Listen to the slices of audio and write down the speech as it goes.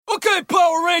Okay,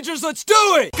 Power Rangers, let's do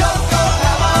it! Go, go,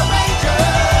 Power Rangers!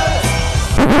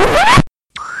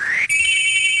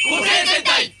 五天戦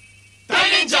隊大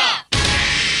レンジャー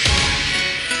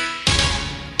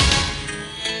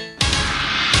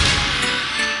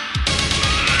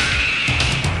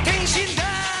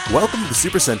Welcome to the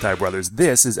Super Sentai Brothers.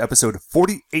 This is episode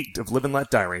 48 of Live and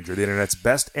Let Die Ranger, the internet's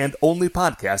best and only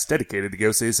podcast dedicated to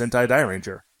Gosei Sentai Die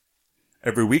Ranger.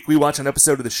 Every week we watch an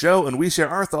episode of the show and we share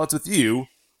our thoughts with you,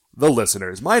 the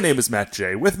listeners. My name is Matt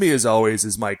J. With me as always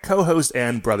is my co-host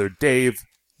and brother Dave.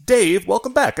 Dave,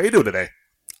 welcome back. How you doing today?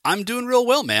 I'm doing real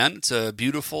well, man. It's a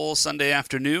beautiful Sunday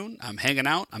afternoon. I'm hanging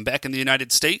out. I'm back in the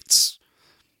United States.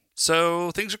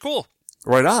 So things are cool.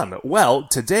 Right on. Well,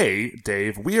 today,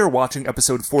 Dave, we are watching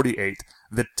episode 48,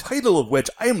 the title of which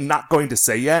I am not going to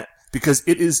say yet, because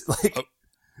it is like,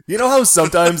 you know how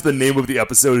sometimes the name of the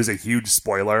episode is a huge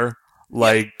spoiler?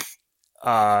 Like,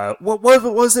 what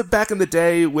was it back in the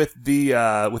day with the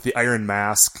Iron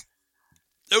Mask?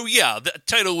 Oh yeah, the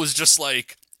title was just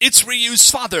like, "It's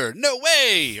Ryu's father, no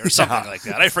way!" or something like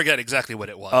that. I forget exactly what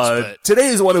it was. But Today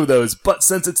is one of those, but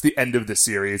since it's the end of the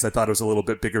series, I thought it was a little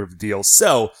bit bigger of a deal.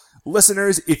 So,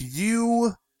 listeners, if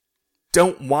you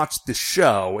don't watch the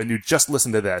show and you just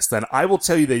listen to this, then I will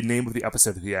tell you the name of the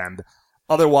episode at the end.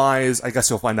 Otherwise, I guess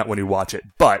you'll find out when you watch it.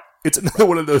 But it's another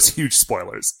one of those huge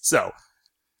spoilers. So,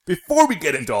 before we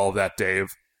get into all of that,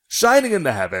 Dave, shining in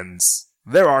the heavens,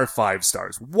 there are 5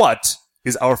 stars. What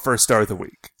is our first star of the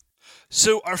week?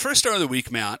 So our first star of the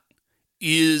week, Matt,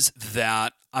 is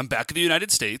that I'm back in the United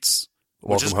States,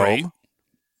 which is Welcome great. home.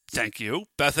 Thank you.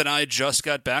 Beth and I just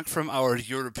got back from our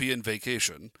European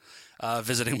vacation,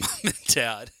 visiting mom and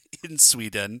dad in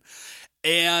Sweden.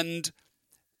 And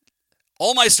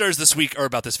all my stars this week are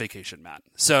about this vacation, Matt.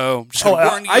 So just gonna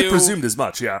warn you. I presumed as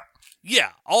much, yeah.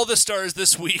 Yeah, all the stars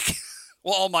this week,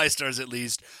 well, all my stars at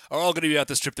least, are all going to be about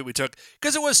this trip that we took,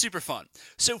 because it was super fun.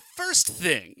 So first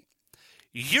thing,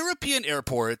 European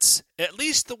airports, at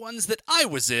least the ones that I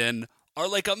was in, are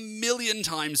like 1,000,000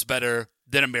 times better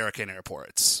than American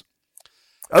airports.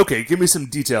 Okay, give me some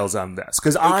details on this.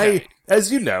 Because Okay.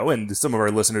 as you know, and some of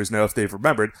our listeners know if they've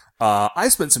remembered, I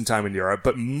spent some time in Europe,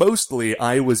 but mostly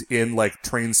I was in, like,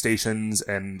 train stations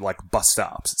and, like, bus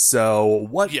stops. So,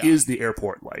 what is the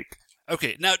airport like?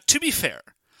 Okay, now, to be fair,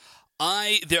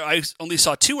 I only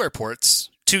saw 2 airports,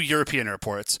 2 European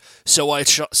airports. So I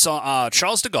saw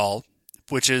Charles de Gaulle,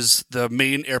 which is the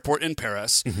main airport in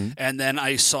Paris, and then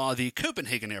I saw the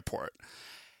Copenhagen airport.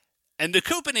 And the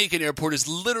Copenhagen airport has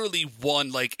literally won,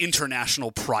 like,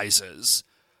 international prizes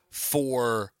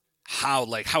for how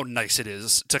nice it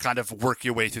is to kind of work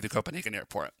your way through the Copenhagen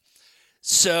airport.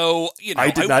 So, you know, I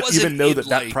did not wasn't even know in, that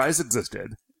like, prize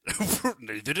existed.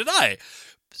 Neither did I.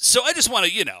 So I just want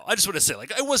to say,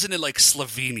 like, I wasn't in, like,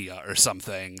 Slovenia or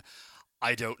something.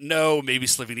 I don't know. Maybe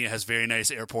Slovenia has very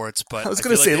nice airports, but I was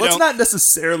going to say, let's not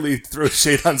necessarily throw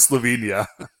shade on Slovenia.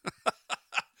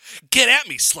 Get at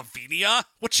me, Slovenia.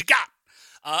 What you got?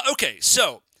 Okay,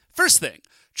 so, first thing,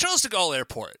 Charles de Gaulle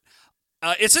Airport.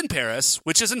 It's in Paris,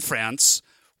 which is in France,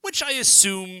 which I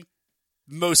assume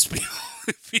most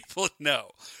people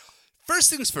know. First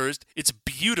things first, it's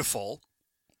beautiful.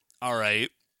 All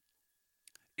right.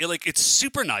 It's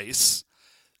super nice.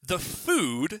 The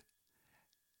food's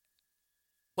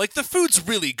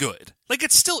really good. Like,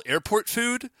 it's still airport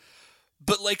food,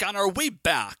 but, like, on our way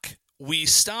back, we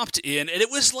stopped in, and it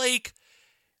was like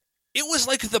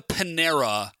the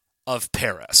Panera of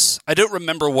Paris. I don't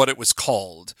remember what it was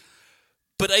called,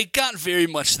 but I got very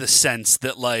much the sense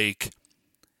that, like,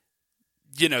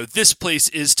 you know, this place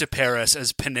is to Paris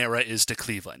as Panera is to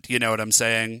Cleveland. You know what I'm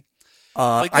saying?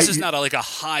 This is not a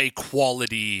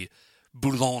high-quality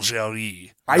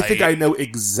boulangerie. I think I know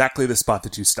exactly the spot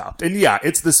that you stopped. And yeah,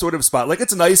 it's the sort of spot, like,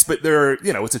 it's nice, but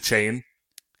it's a chain.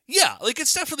 Yeah, like,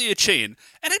 it's definitely a chain.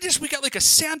 And we got, like, a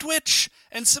sandwich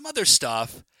and some other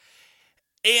stuff.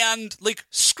 And, like,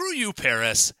 screw you,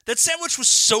 Paris. That sandwich was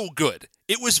so good.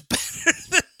 It was better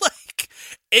than, like,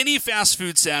 any fast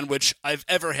food sandwich I've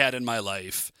ever had in my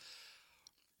life.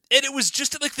 And it was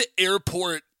just at, like, the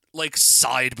airport, like,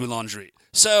 side boulangerie.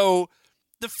 So,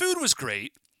 the food was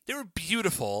great. They were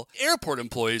beautiful. Airport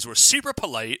employees were super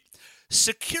polite.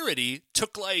 Security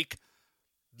took, like,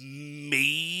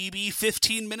 maybe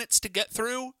 15 minutes to get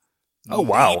through. Oh,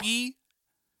 wow. Maybe.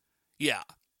 Yeah.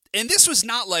 And this was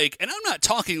not like, and I'm not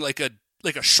talking like a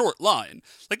short line.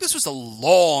 Like, this was a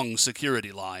long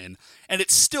security line, and it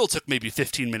still took maybe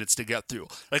 15 minutes to get through.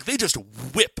 Like, they just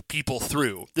whip people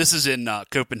through. This is in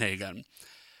Copenhagen.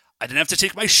 I didn't have to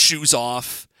take my shoes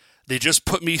off. They just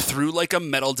put me through, like, a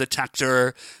metal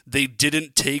detector. They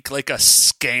didn't take, like, a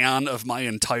scan of my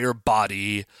entire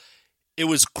body. It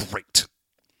was great.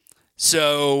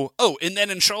 So, and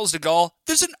then in Charles de Gaulle,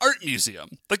 there's an art museum.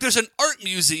 Like, there's an art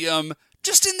museum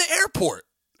just in the airport.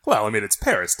 Well, I mean, it's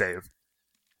Paris, Dave.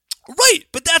 Right,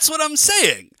 but that's what I'm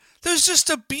saying. There's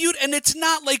just a beauty, and it's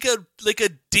not like a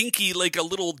dinky, like a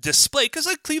little display, because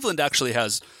like Cleveland actually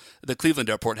has, the Cleveland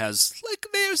airport has, like,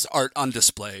 there's art on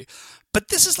display. But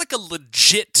this is like a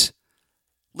legit,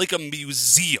 like a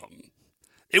museum.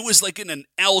 It was like in an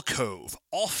alcove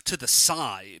off to the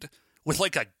side with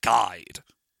like a guide.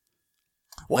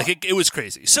 Wow. Like, it was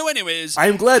crazy. So anyways,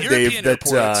 I'm glad, European Dave,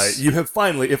 that airports you have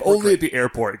finally, if only great. at the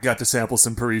airport, got to sample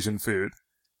some Parisian food.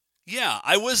 Yeah,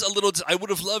 I was a little, I would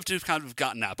have loved to have kind of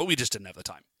gotten that, but we just didn't have the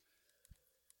time.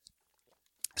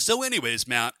 So anyways,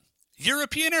 Matt,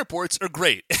 European airports are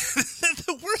great.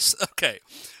 The worst, okay,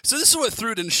 so this is what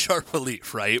threw it in sharp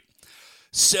relief, right?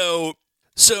 So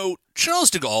Charles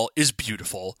de Gaulle is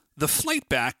beautiful. The flight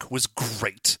back was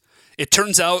great. It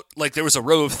turns out, like, there was a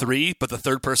row of 3, but the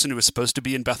third person who was supposed to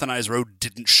be in Beth and I's row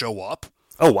didn't show up.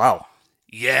 Oh, wow.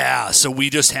 Yeah, so we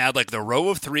just had, like, the row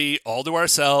of 3 all to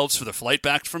ourselves for the flight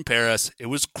back from Paris. It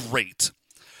was great.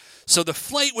 So the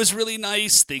flight was really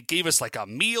nice. They gave us, like, a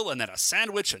meal and then a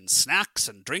sandwich and snacks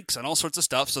and drinks and all sorts of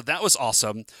stuff. So that was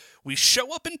awesome. We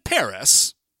show up in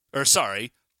Pittsburgh.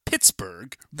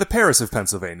 The Paris of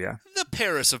Pennsylvania. The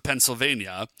Paris of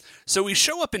Pennsylvania. So we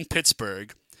show up in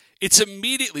Pittsburgh. It's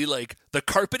immediately like the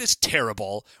carpet is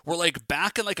terrible. We're like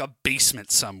back in like a basement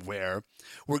somewhere.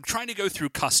 We're trying to go through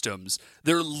customs.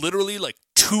 There are literally like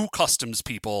 2 customs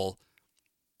people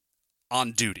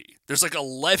on duty. There's like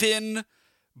 11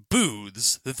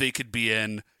 booths that they could be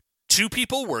in, 2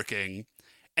 people working,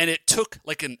 and it took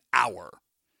like an hour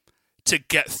to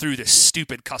get through this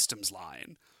stupid customs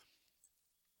line.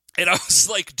 And I was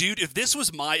like, dude, if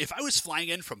I was flying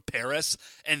in from Paris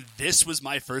and this was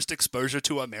my first exposure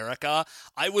to America,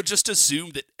 I would just assume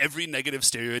that every negative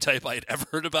stereotype I had ever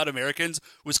heard about Americans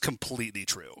was completely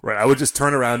true. Right, I would just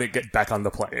turn around and get back on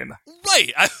the plane.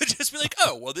 Right, I would just be like,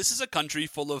 oh, well, this is a country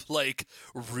full of, like,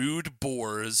 rude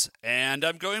boors, and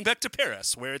I'm going back to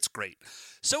Paris, where it's great.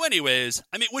 So anyways,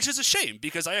 I mean, which is a shame,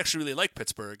 because I actually really like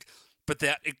Pittsburgh, but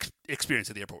that experience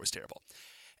at the airport was terrible.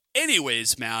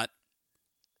 Anyways, Matt,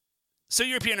 so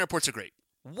European airports are great.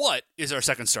 What is our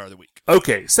second star of the week?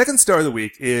 Okay, second star of the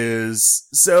week is...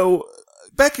 So,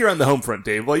 back here on the home front,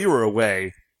 Dave, while you were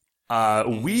away,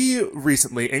 we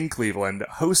recently, in Cleveland,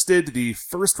 hosted the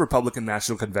first Republican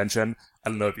National Convention. I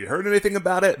don't know if you heard anything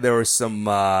about it. There were some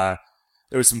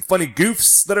funny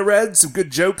goofs that I read, some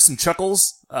good jokes and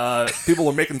chuckles. People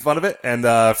were making fun of it, and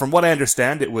from what I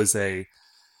understand, it was an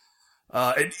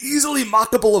easily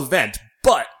mockable event,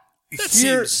 but...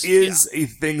 Here is a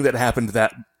thing that happened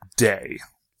that day.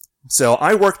 So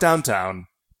I work downtown,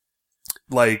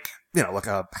 like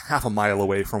a half a mile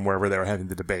away from wherever they were having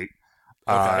the debate.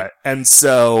 Okay. And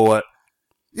so,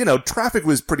 traffic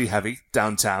was pretty heavy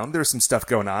downtown. There was some stuff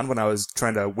going on when I was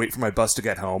trying to wait for my bus to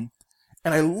get home.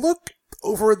 And I look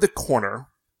over at the corner,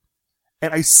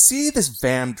 and I see this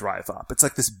van drive up. It's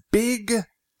like this big,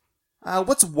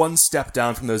 what's one step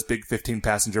down from those big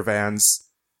 15-passenger vans?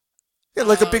 Yeah,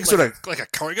 like a big sort of... Like a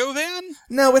cargo van?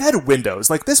 No, it had windows.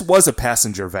 Like, this was a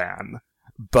passenger van.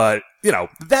 But,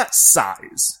 that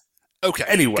size. Okay,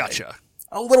 anyway, gotcha.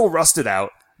 A little rusted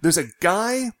out. There's a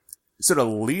guy sort of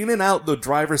leaning out the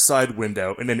driver's side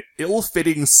window in an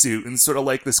ill-fitting suit and sort of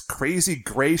like this crazy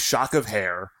gray shock of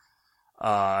hair.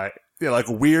 Like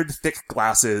weird, thick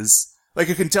glasses. Like,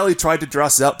 you can tell he tried to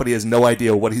dress up, but he has no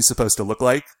idea what he's supposed to look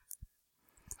like.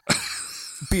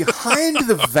 Behind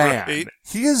the van, right.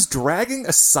 He is dragging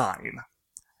a sign,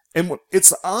 and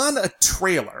it's on a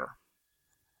trailer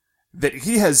that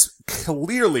he has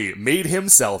clearly made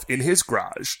himself in his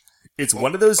garage. It's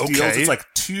one of those deals. It's like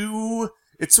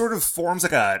it sort of forms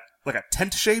like a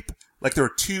tent shape. Like there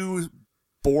are 2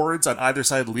 boards on either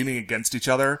side leaning against each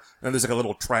other, and there's like a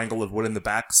little triangle of wood in the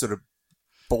back, sort of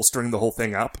bolstering the whole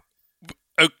thing up.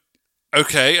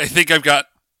 Okay, I think I've got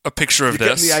a picture of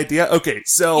this. You getting the idea? Okay,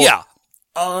 so... Yeah.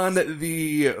 On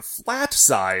the flat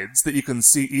sides that you can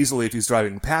see easily if he's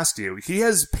driving past you, he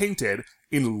has painted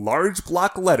in large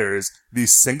block letters the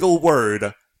single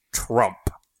word, Trump.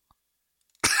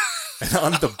 And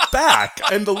on the back,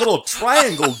 and the little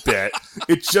triangle bit,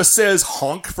 it just says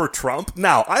honk for Trump.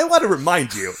 Now, I want to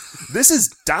remind you, this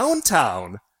is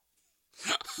downtown,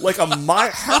 like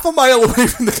half a mile away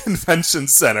from the convention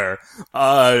center,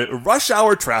 rush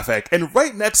hour traffic, and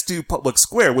right next to Public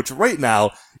Square, which right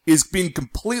now is being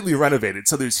completely renovated.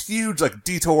 So there's huge like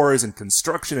detours and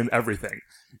construction and everything.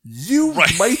 You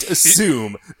might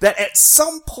assume that at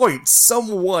some point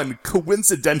someone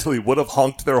coincidentally would have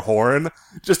honked their horn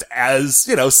just as,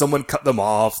 someone cut them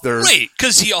off. Right,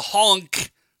 because you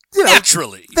honk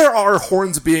naturally. There are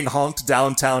horns being honked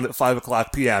downtown at 5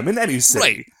 o'clock p.m. in any city.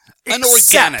 Right. An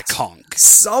organic honk.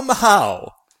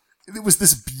 Somehow, it was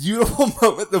this beautiful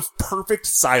moment of perfect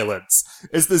silence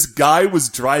as this guy was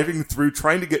driving through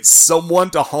trying to get someone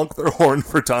to honk their horn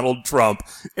for Donald Trump.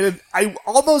 And I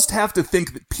almost have to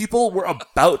think that people were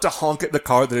about to honk at the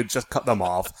car that had just cut them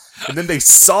off. And then they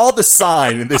saw the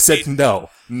sign and they said, no,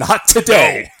 not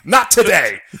today. No. Not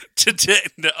today. Today.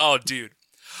 No, oh, dude.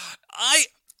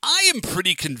 I am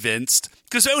pretty convinced,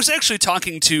 because I was actually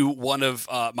talking to one of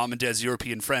Mom and Dad's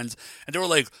European friends, and they were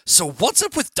like, so what's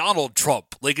up with Donald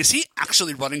Trump? Like, is he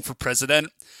actually running for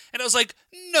president? And I was like,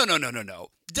 no.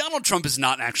 Donald Trump is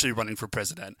not actually running for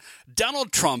president.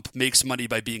 Donald Trump makes money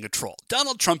by being a troll.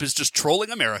 Donald Trump is just trolling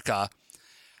America,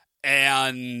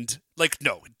 and,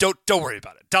 no, don't worry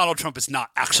about it. Donald Trump is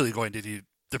not actually going to be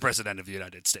the president of the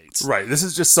United States. Right, this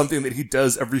is just something that he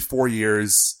does every 4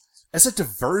 years. As a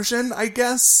diversion, I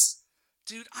guess?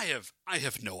 Dude, I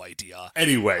have no idea.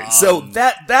 Anyway, so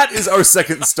that is our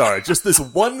second star. Just this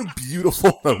one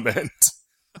beautiful moment.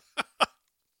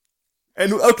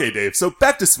 And, okay, Dave, so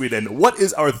back to Sweden. What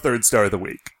is our third star of the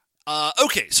week?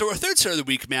 Okay, so our third star of the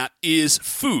week, Matt, is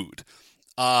food.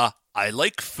 I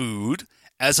like food,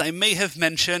 as I may have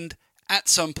mentioned at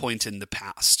some point in the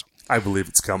past. I believe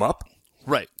it's come up.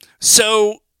 Right.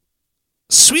 So,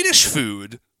 Swedish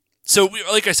food... So,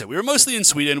 like I said, we were mostly in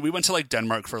Sweden. We went to,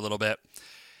 Denmark for a little bit.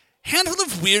 Handful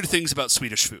of weird things about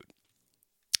Swedish food.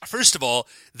 First of all,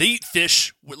 they eat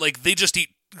fish, they just eat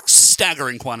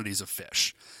staggering quantities of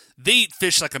fish. They eat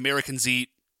fish like Americans eat,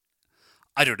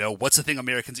 I don't know, what's the thing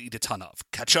Americans eat a ton of?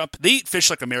 Ketchup? They eat fish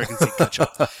like Americans eat ketchup.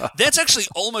 That's actually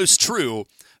almost true,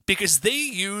 because they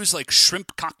use,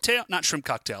 shrimp cocktail, not shrimp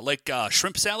cocktail,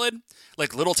 shrimp salad,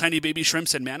 little tiny baby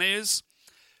shrimps and mayonnaise.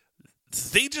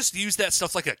 They just use that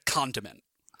stuff like a condiment.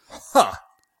 Huh.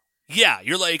 Yeah,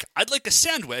 you're like, I'd like a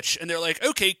sandwich, and they're like,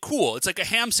 okay, cool. It's like a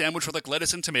ham sandwich with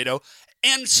lettuce and tomato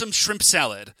and some shrimp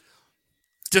salad,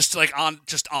 just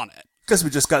on it. Because we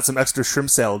just got some extra shrimp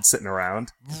salad sitting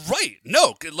around. Right.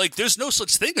 No, there's no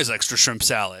such thing as extra shrimp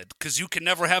salad, because you can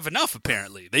never have enough,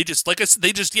 apparently.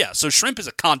 So shrimp is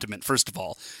a condiment, first of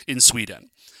all, in Sweden.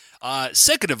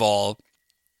 Second of all,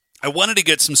 I wanted to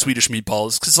get some Swedish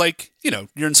meatballs because,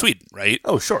 you're in Sweden, right?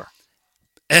 Oh, sure.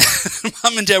 And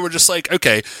Mom and Dad were just like,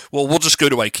 okay, well, we'll just go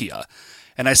to IKEA.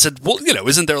 And I said, well,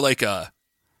 isn't there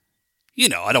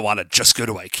I don't want to just go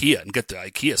to IKEA and get the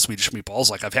IKEA Swedish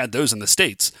meatballs. I've had those in the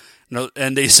States. No,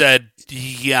 and they said,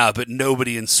 yeah, but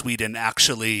nobody in Sweden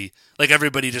actually,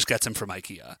 everybody just gets them from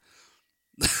IKEA.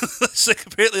 It's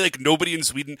apparently, nobody in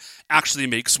Sweden actually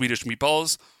makes Swedish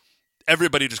meatballs.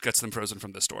 Everybody just gets them frozen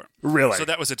from the store. Really? So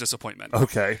that was a disappointment.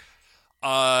 Okay.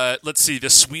 Let's see. The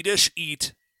Swedish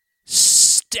eat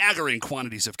staggering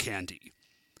quantities of candy.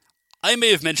 I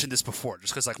may have mentioned this before,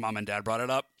 just because Mom and Dad brought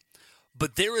it up.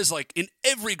 But there is in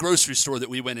every grocery store that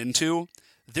we went into,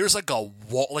 there's a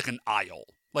wall, an aisle,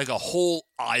 a whole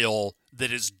aisle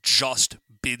that is just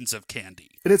bins of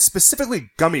candy. And it's specifically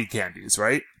gummy candies,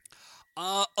 right?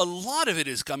 A lot of it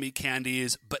is gummy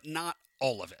candies, but not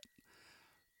all of it.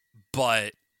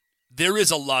 But there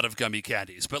is a lot of gummy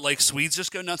candies. But, Swedes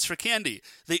just go nuts for candy.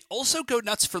 They also go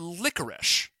nuts for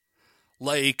licorice.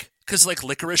 Because,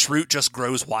 licorice root just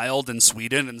grows wild in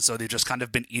Sweden, and so they've just kind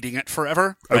of been eating it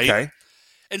forever, right? Okay.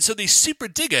 And so they super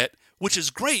dig it, which is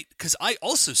great, because I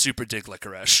also super dig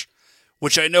licorice,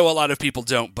 which I know a lot of people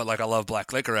don't, but, I love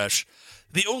black licorice.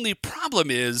 The only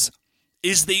problem is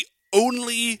they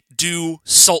only do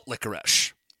salt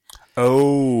licorice.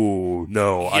 Oh,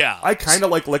 no. Yeah. I kind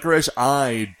of like licorice.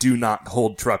 I do not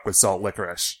hold truck with salt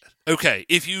licorice. Okay,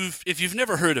 if you've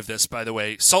never heard of this, by the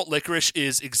way, salt licorice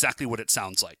is exactly what it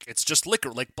sounds like. It's just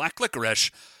black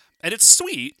licorice, and it's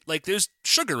sweet. There's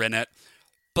sugar in it,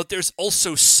 but there's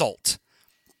also salt.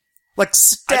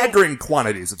 Staggering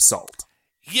quantities of salt.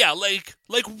 Yeah,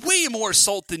 way more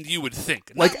salt than you would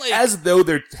think. As though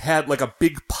they had a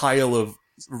big pile of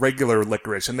regular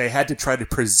licorice, and they had to try to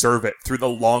preserve it through the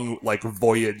long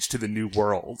voyage to the New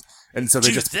World, and so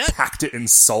they packed it in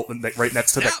salt and right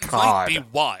next to the cod. That might be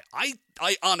why.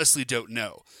 I honestly don't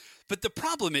know, but the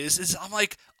problem is I'm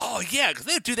like, oh yeah,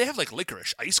 they have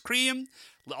licorice ice cream,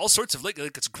 all sorts of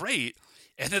it's great,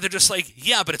 and then they're just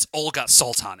yeah, but it's all got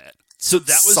salt on it. So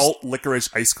that was salt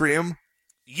licorice ice cream.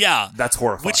 Yeah, that's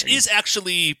horrifying. Which is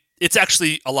actually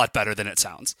a lot better than it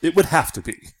sounds. It would have to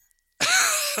be.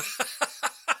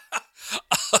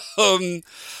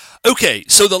 Okay,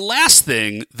 so the last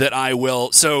thing that I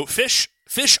will... So fish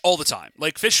all the time.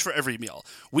 Like fish for every meal.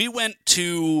 We went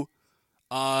to...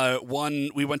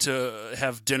 we went to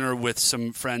have dinner with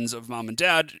some friends of mom and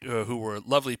dad who were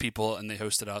lovely people, and they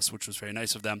hosted us, which was very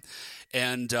nice of them.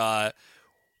 And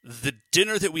the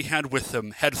dinner that we had with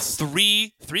them had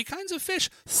three kinds of fish.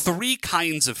 3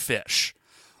 kinds of fish.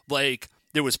 Like,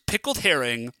 there was pickled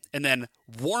herring, and then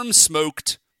warm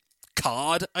smoked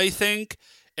cod, I think,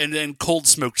 and then cold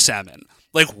smoked salmon.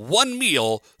 Like, one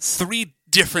meal, 3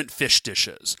 different fish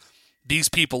dishes. These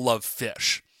people love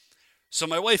fish. So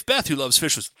my wife, Beth, who loves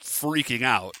fish, was freaking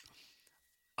out.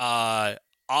 I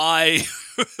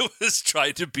was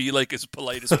trying to be, like, as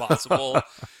polite as possible.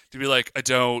 To be like, I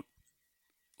don't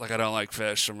like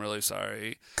fish. I'm really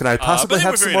sorry. Can I possibly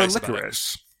have some more nice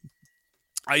licorice?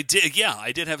 I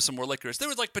did have some more licorice. There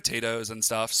was, like, potatoes and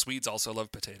stuff. Swedes also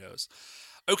love potatoes.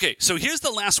 Okay, so here's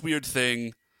the last weird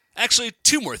thing. Actually,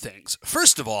 2 more things.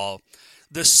 First of all,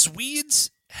 the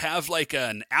Swedes have, like,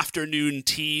 an afternoon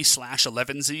tea /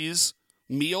 11sies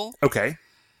meal. Okay.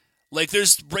 Like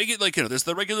there's there's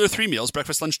the regular 3 meals,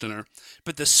 breakfast, lunch, dinner,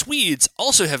 but the Swedes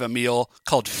also have a meal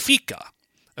called fika.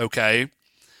 Okay?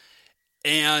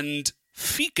 And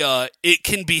fika, it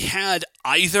can be had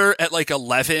either at like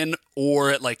 11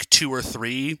 or at like 2 or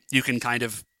 3. You can kind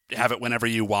of have it whenever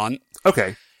you want.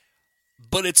 Okay.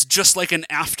 But it's just like an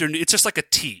afternoon, it's just like a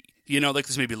tea. You know, like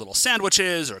there's maybe little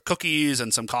sandwiches or cookies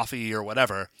and some coffee or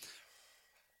whatever.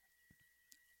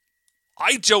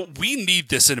 We need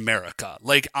this in America.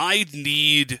 Like, I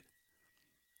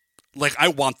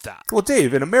want that. Well,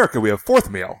 Dave, in America, we have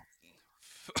 4th meal.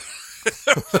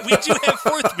 We do have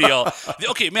 4th meal.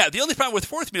 Okay, Matt, the only problem with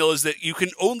 4th meal is that you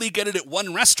can only get it at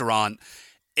one restaurant,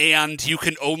 and you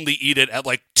can only eat it at,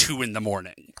 like, 2 in the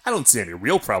morning. I don't see any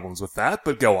real problems with that,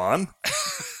 but go on.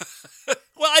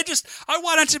 Well, I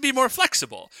want it to be more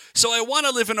flexible. So I want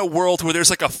to live in a world where there's,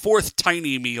 like, a 4th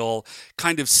tiny meal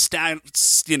kind of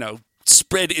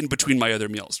spread in between my other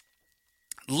meals.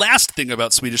 Last thing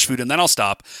about Swedish food, and then I'll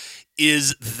stop,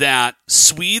 is that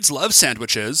Swedes love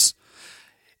sandwiches.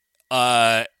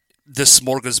 The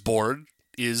smorgasbord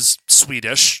is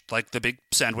Swedish, like the big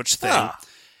sandwich thing. Ah.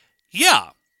 Yeah.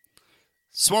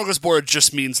 Smorgasbord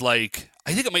just means like,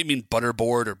 I think it might mean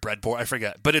butterboard or breadboard, I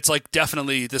forget. But it's like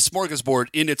definitely, the smorgasbord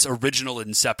in its original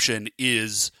inception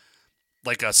is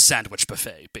like a sandwich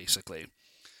buffet, basically.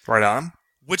 Right on.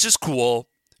 Which is cool.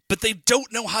 But they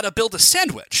don't know how to build a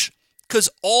sandwich because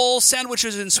all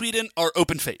sandwiches in Sweden are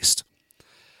open-faced.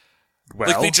 Well,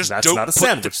 like they just that's don't not a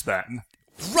sandwich then.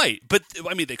 Right, but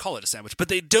I mean, they call it a sandwich, but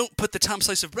they don't put the top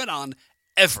slice of bread on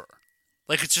ever.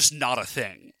 Like, it's just not a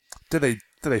thing. Do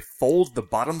they fold the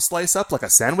bottom slice up like a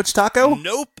sandwich taco?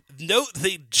 Nope.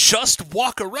 They just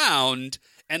walk around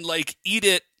and, like, eat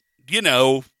it,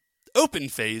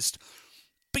 open-faced.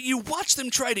 But you watch them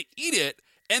try to eat it,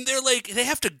 and they're like, they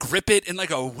have to grip it in like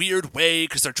a weird way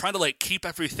because they're trying to like keep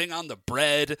everything on the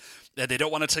bread and they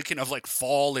don't want it to like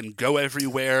fall and go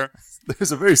everywhere.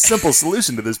 There's a very simple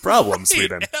solution to this problem, Right.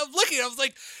 Sweden. And I was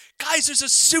like, guys, there's a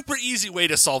super easy way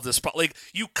to solve this problem. Like,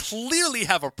 you clearly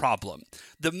have a problem.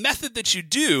 The method that you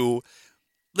do,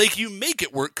 like, you make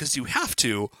it work because you have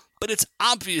to, but it's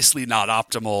obviously not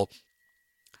optimal.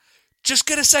 Just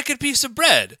get a second piece of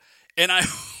bread. And I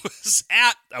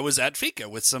was at Fika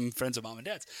with some friends of mom and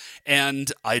dad's,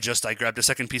 and I grabbed a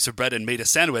second piece of bread and made a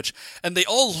sandwich, and they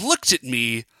all looked at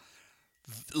me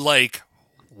like,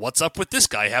 what's up with this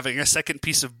guy having a second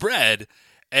piece of bread?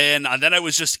 And then I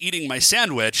was just eating my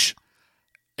sandwich,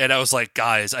 and I was like,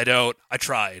 guys, I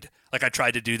tried. Like, I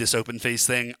tried to do this open face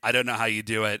thing. I don't know how you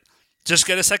do it. Just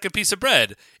get a second piece of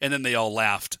bread. And then they all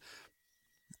laughed.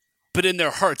 But in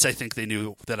their hearts, I think they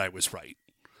knew that I was right.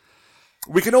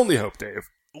 We can only hope, Dave.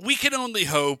 We can only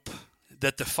hope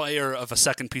that the fire of a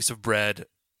second piece of bread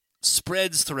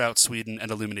spreads throughout Sweden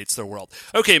and illuminates their world.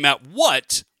 Okay, Matt,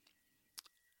 what,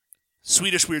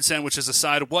 Swedish weird sandwiches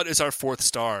aside, what is our 4th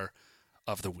star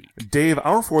of the week? Dave,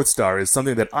 our 4th star is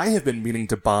something that I have been meaning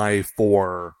to buy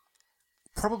for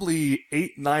probably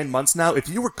 8-9 months now. If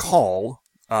you recall,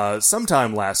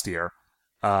 sometime last year,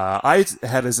 I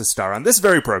had as a star on this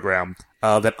very program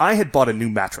that I had bought a new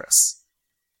mattress.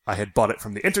 I had bought it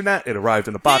from the internet. It arrived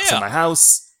in a box in my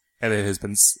house, and it has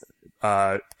been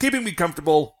keeping me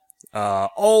comfortable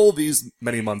all these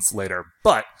many months later.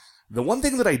 But the one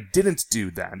thing that I didn't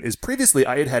do then is previously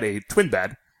I had a twin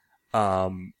bed,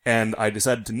 and I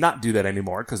decided to not do that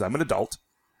anymore because I'm an adult.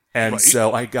 And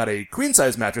so I got a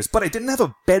queen-size mattress, but I didn't have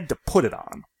a bed to put it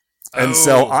on. And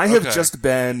so I have just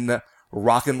been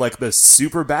rocking like the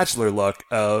super bachelor look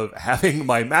of having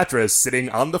my mattress sitting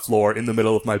on the floor in the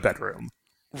middle of my bedroom.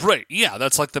 Right, yeah,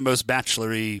 that's like the most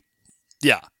bachelor-y,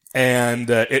 yeah. And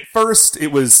at first,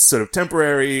 it was sort of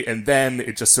temporary, and then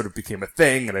it just sort of became a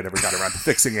thing, and I never got around to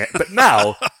fixing it. But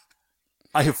now,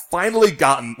 I have finally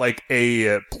gotten, like,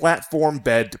 a platform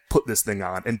bed to put this thing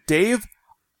on. And Dave,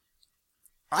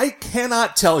 I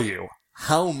cannot tell you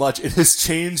how much it has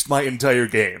changed my entire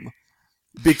game.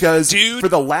 Because for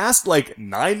the last,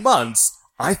 9 months,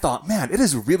 I thought, man, it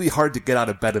is really hard to get out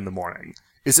of bed in the morning.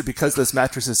 Is it because this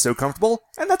mattress is so comfortable?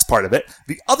 And that's part of it.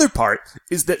 The other part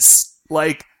is that,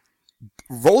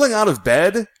 rolling out of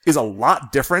bed is a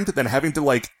lot different than having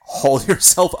to, haul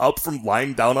yourself up from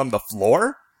lying down on the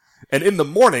floor. And in the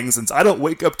morning, since I don't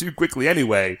wake up too quickly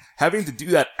anyway, having to do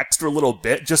that extra little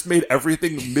bit just made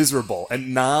everything miserable.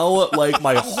 And now,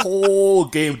 my whole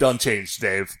game done changed,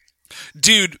 Dave.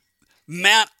 Dude,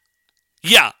 Matt,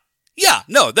 yeah,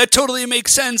 no, that totally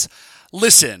makes sense.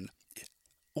 Listen,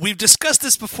 we've discussed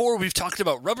this before. We've talked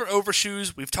about rubber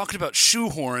overshoes. We've talked about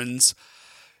shoehorns.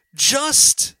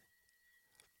 Just,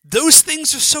 those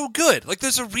things are so good.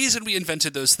 There's a reason we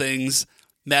invented those things.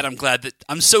 Matt,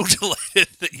 I'm so delighted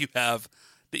that you have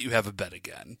a bed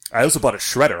again. I also bought a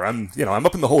shredder. I'm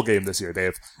up in the whole game this year,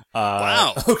 Dave.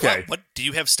 Wow. Okay. What do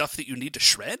you have stuff that you need to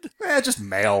shred? Just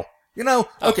mail.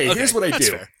 Okay, here's what I do.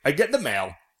 Fair. I get the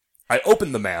mail. I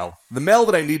open the mail. The mail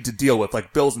that I need to deal with,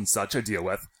 like bills and such, I deal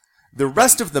with. The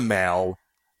rest of the mail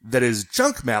that is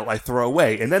junk mail, I throw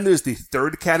away. And then there's the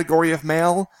third category of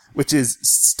mail, which is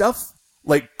stuff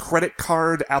like credit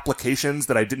card applications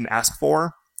that I didn't ask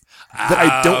for. That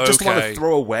I don't just want to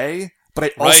throw away, but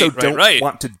I also don't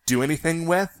want to do anything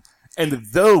with. And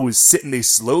those sit in a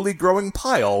slowly growing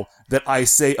pile that I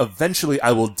say eventually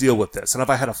I will deal with this. And if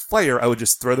I had a fire, I would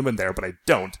just throw them in there, but I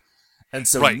don't. And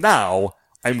so now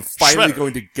I'm finally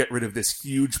going to get rid of this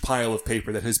huge pile of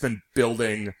paper that has been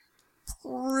building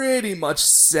pretty much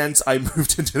since I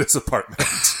moved into this apartment.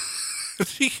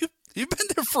 You've been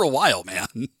there for a while,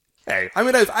 man. Hey,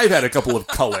 I've had a couple of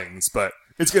cullings, but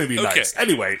it's going to be nice.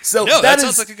 Anyway, so that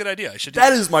sounds like a good idea. I should do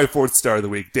that. Is my 4th star of the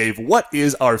week. Dave, what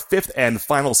is our 5th and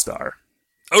final star?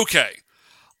 Okay.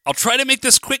 I'll try to make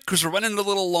this quick because we're running a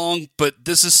little long, but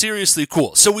this is seriously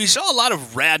cool. So we saw a lot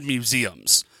of rad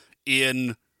museums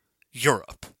in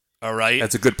Europe, all right?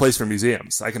 That's a good place for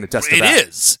museums. I can attest to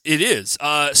that. It is.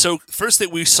 So first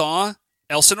that we saw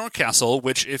Elsinore Castle,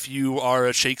 which if you are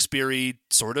a Shakespeare-y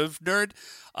sort of nerd,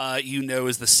 you know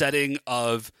is the setting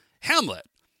of Hamlet,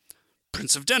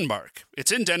 Prince of Denmark.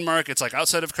 It's in Denmark. It's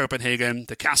outside of Copenhagen.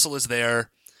 The castle is there.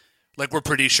 We're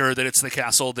pretty sure that it's the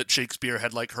castle that Shakespeare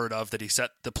had heard of that he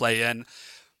set the play in.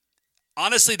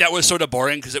 Honestly, that was sort of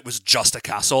boring because it was just a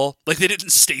castle. They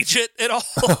didn't stage it at all.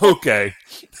 Okay.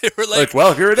 They were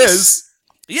well, here it is.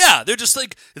 Yeah, they're just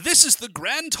this is the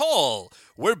grand hall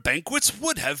where banquets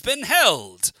would have been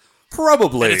held.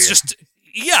 Probably. And it's just,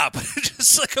 but it's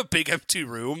just a big empty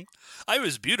room. It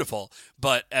was beautiful,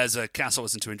 but as a castle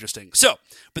wasn't too interesting. So,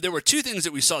 but there were 2 things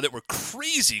that we saw that were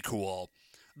crazy cool.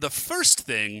 The first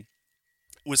thing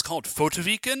was called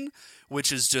Fotoviken,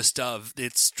 which is just,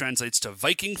 it translates to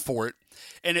Viking Fort,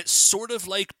 and it's sort of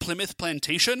like Plymouth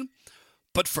Plantation,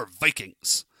 but for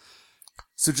Vikings.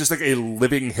 So just a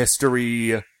living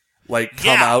history,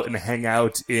 come out and hang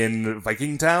out in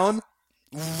Viking Town?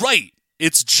 Right.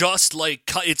 It's just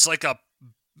it's like a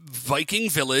Viking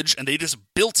village, and they just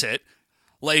built it.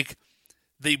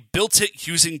 They built it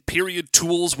using period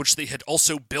tools, which they had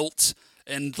also built,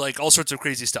 and all sorts of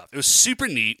crazy stuff. It was super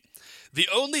neat. The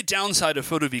only downside of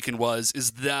Fotoviken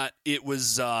is that it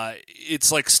was,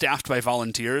 it's staffed by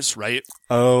volunteers, right?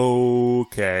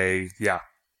 Okay, yeah.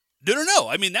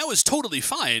 No. That was totally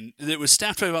fine. It was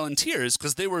staffed by volunteers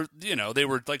because they were, they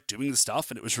were doing the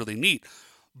stuff and it was really neat.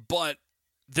 But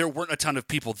there weren't a ton of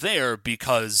people there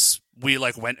because we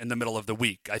went in the middle of the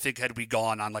week. I think had we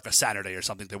gone on a Saturday or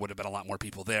something, there would have been a lot more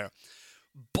people there.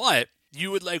 But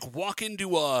you would walk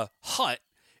into a hut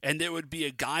and there would be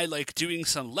a guy doing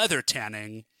some leather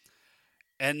tanning,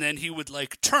 and then he would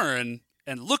turn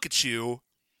and look at you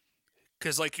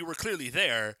because you were clearly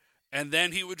there, and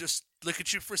then he would just look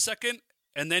at you for a second,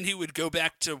 and then he would go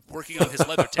back to working on his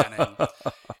leather tanning.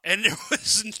 And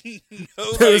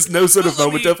there was no sort of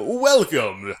moment of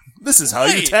welcome. This is how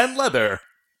you tan leather.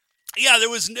 Yeah, there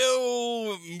was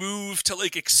no move to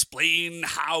explain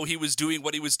how he was doing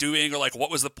what he was doing, or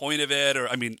what was the point of it, or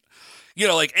anything.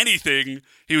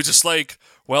 He was just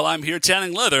well, I'm here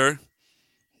tanning leather.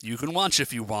 You can watch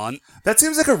if you want. That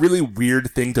seems like a really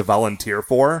weird thing to volunteer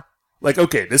for.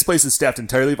 Okay, this place is staffed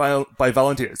entirely by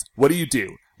volunteers. What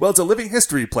do? Well, it's a living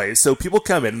history place, so people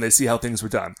come in and they see how things were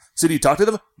done. So do you talk to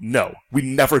them? No. We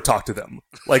never talk to them.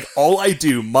 Like, all I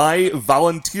do, my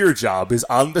volunteer job is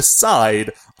on the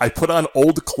side. I put on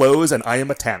old clothes and I am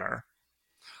a tanner.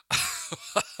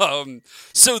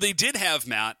 So they did have,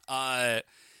 Matt,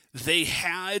 they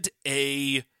had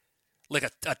a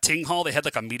ting hall. They had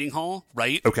like a meeting hall,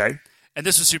 right? Okay. And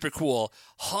this was super cool.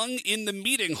 Hung in the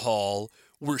meeting hall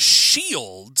were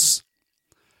shields.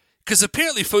 Because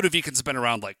apparently Photoviken's been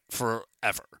around, like,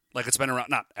 forever. Like, it's been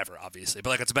around, not ever, obviously, but,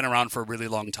 like, it's been around for a really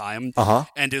long time. Uh-huh.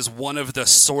 And is one of the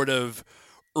sort of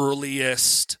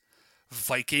earliest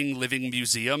Viking living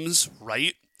museums,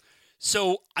 right?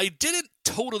 So I didn't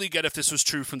totally get if this was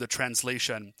true from the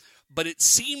translation, but it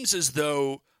seems as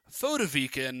though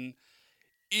Photoviken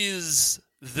is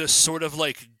the sort of,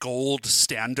 like, gold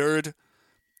standard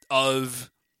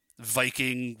of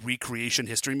Viking recreation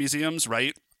history museums,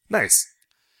 right? Nice.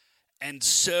 And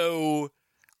so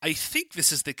I think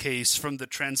this is the case from the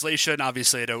translation.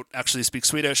 Obviously, I don't actually speak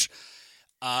Swedish.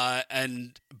 But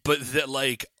that,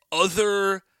 like,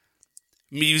 other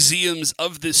museums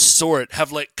of this sort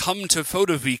have, like, come to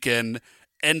Photoviken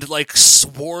and, like,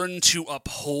 sworn to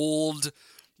uphold,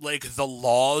 like, the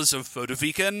laws of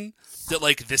Photoviken. That,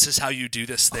 like, this is how you do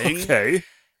this thing. Okay.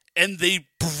 And they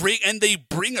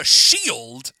bring a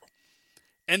shield,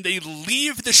 and they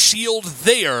leave the shield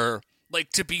there, like,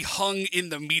 to be hung in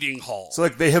the meeting hall. So,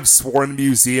 like, they have sworn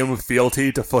museum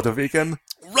fealty to Photoviken?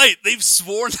 Right, they've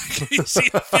sworn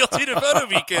museum fealty to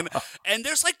Photoviken, and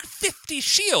there's, like, 50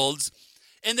 shields,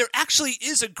 and there actually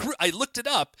is a group, I looked it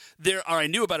up, I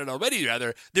knew about it already,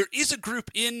 rather, there is a group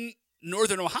in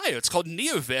Northern Ohio, it's called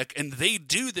Neovik, and they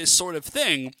do this sort of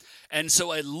thing, and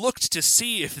so I looked to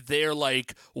see if their,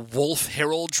 like, wolf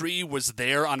heraldry was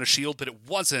there on a shield, but it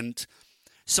wasn't,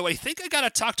 so I think I gotta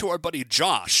talk to our buddy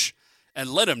Josh, and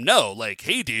let him know, like,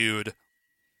 hey, dude,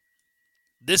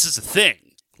 this is a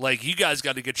thing. Like, you guys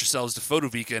got to get yourselves to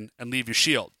Photoviken and leave your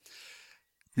shield.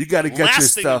 You got to get your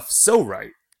stuff so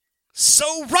right.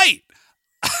 So right!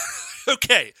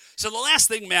 Okay, so the last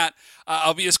thing, Matt,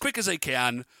 I'll be as quick as I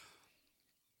can.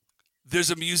 There's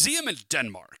a museum in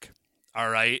Denmark, all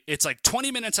right? It's like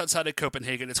 20 minutes outside of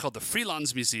Copenhagen. It's called the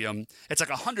Frilands Museum. It's like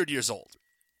 100 years old.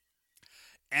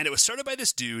 And it was started by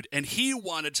this dude, and he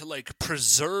wanted to, like,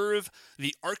 preserve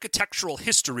the architectural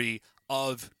history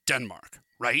of Denmark,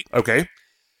 right? Okay.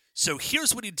 So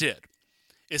here's what he did,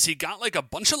 is he got, like, a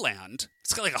bunch of land.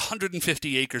 It's got, like,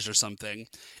 150 acres or something.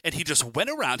 And he just went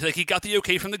around, like, he got the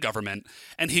okay from the government,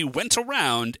 and he went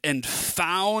around and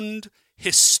found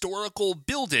historical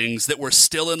buildings that were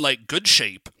still in, like, good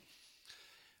shape,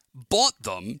 bought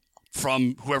them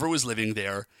from whoever was living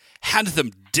there, had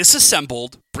them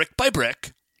disassembled brick by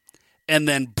brick, and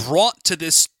then brought to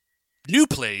this new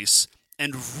place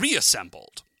and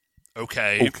reassembled.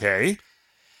 Okay? Okay.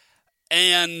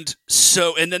 And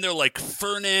then they're, like,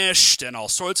 furnished and all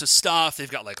sorts of stuff.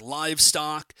 They've got, like,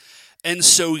 livestock. And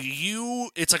so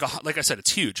it's like I said,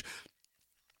 it's huge.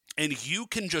 And you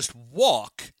can just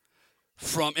walk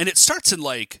and it starts in,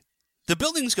 like, the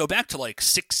buildings go back to, like,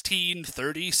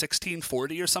 1630,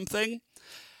 1640 or something.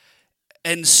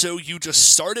 And so you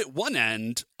just start at one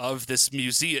end of this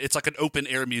museum. It's like an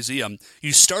open-air museum.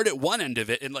 You start at one end of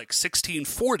it in, like,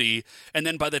 1640, and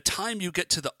then by the time you get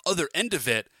to the other end of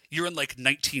it, you're in, like,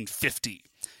 1950.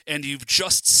 And you've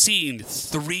just seen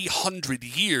 300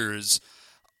 years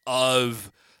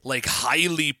of, like,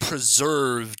 highly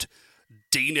preserved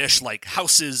Danish, like,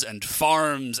 houses and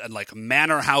farms and, like,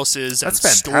 manor houses and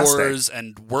stores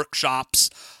and workshops.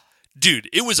 Dude,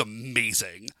 it was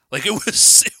amazing. Like, it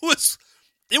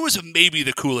was maybe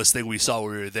the coolest thing we saw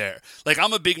when we were there. Like,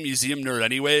 I'm a big museum nerd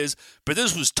anyways, but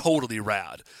this was totally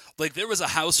rad. Like, there was a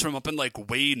house from up in, like,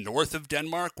 way north of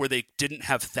Denmark where they didn't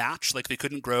have thatch. Like, they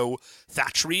couldn't grow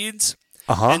thatch reeds.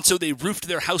 Uh-huh. And so they roofed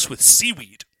their house with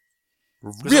seaweed.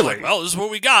 Really? Like, well, this is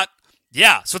what we got.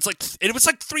 Yeah, so it was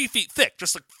like 3 feet thick,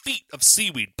 just like feet of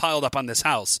seaweed piled up on this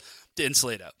house to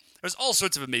insulate it. There's all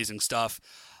sorts of amazing stuff.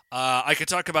 I could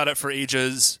talk about it for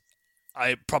ages.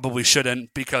 I probably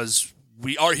shouldn't, because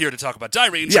we are here to talk about Die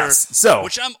Ranger,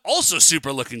 which I'm also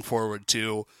super looking forward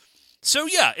to. So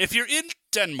yeah, if you're in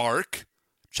Denmark,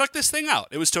 check this thing out.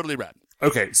 It was totally rad.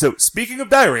 Okay, so speaking of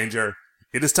Die Ranger,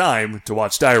 it is time to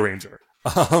watch Die Ranger.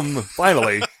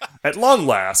 Finally, at long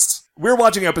last, we're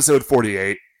watching episode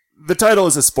 48. The title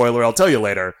is a spoiler, I'll tell you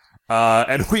later.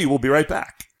 And we will be right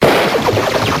back.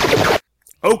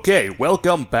 Okay,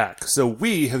 welcome back. So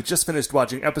we have just finished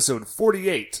watching episode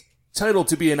 48, title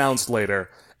to be announced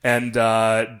later. And,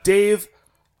 Dave,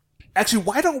 actually,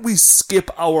 why don't we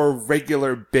skip our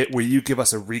regular bit where you give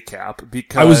us a recap?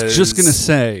 Because I was just going to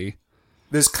say,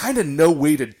 there's kind of no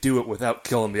way to do it without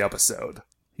killing the episode.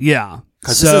 Yeah.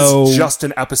 Because this is just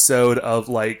an episode of,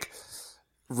 like,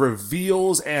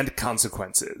 reveals and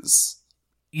consequences.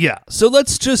 Yeah. So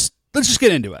let's just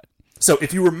get into it. So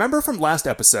if you remember from last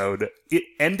episode, it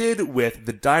ended with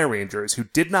the Die Rangers, who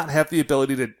did not have the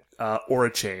ability to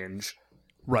aura change,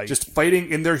 Right. just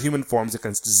fighting in their human forms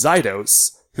against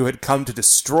Zydos, who had come to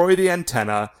destroy the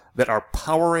antenna that are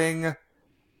powering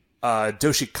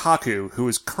Doshikaku, who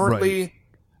is currently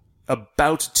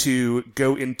about to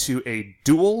go into a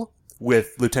duel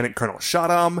with Lieutenant Colonel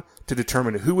Shadam to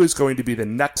determine who is going to be the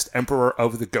next Emperor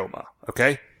of the Goma.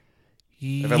 Okay?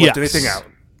 Have I left anything out?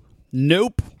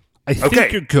 Nope. I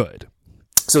think you're good.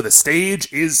 So the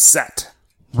stage is set.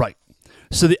 Right.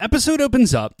 So the episode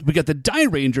opens up. We got the Die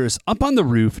Rangers up on the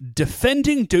roof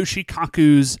defending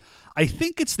Doshikaku's, I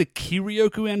think it's the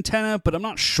Kiryoku antenna, but I'm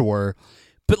not sure.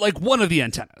 But like one of the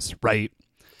antennas, right?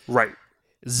 Right.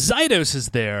 Zydos is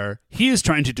there. He is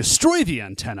trying to destroy the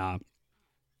antenna.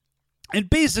 And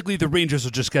basically the Rangers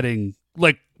are just getting,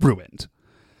 like, ruined.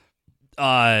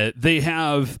 They're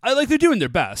doing their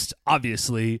best,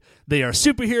 obviously. They are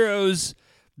superheroes.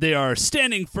 They are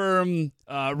standing firm.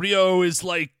 Ryo is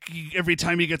like, every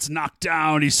time he gets knocked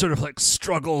down, he sort of like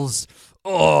struggles.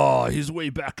 Oh, he's way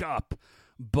back up.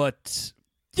 But,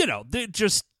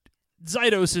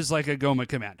 Zydos is like a Goma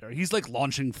commander. He's like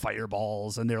launching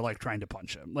fireballs and they're like trying to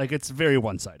punch him. Like, it's very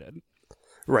one-sided.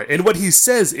 Right, and what he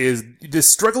says is, this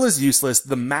struggle is useless,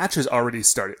 the match has already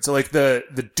started. So, like,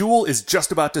 the duel is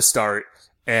just about to start,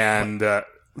 and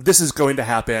this is going to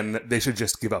happen, they should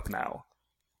just give up now.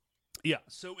 Yeah,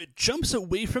 so it jumps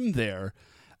away from there,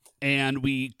 and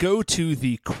we go to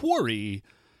the quarry,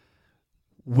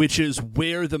 which is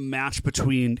where the match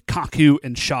between Kaku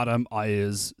and Shadam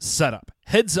is set up.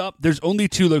 Heads up, there's only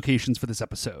 2 locations for this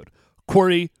episode.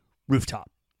 Quarry, rooftop.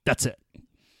 That's it.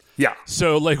 Yeah.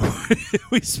 So, like,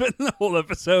 we spent the whole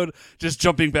episode just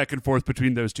jumping back and forth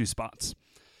between those 2 spots.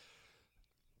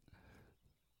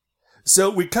 So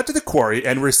we cut to the quarry,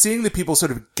 and we're seeing the people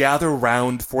sort of gather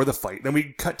round for the fight. Then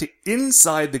we cut to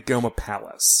inside the Goma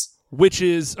Palace. Which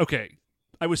is, okay,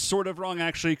 I was sort of wrong,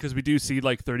 actually, because we do see,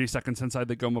 like, 30 seconds inside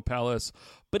the Goma Palace.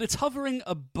 But it's hovering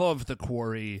above the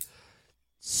quarry.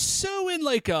 So in,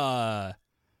 like, a...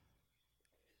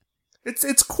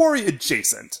 It's quarry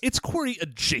adjacent. It's quarry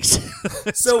adjacent.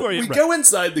 So we go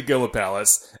inside the Goma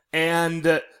Palace,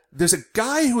 and there's a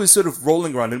guy who is sort of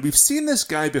rolling around, and we've seen this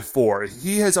guy before.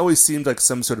 He has always seemed like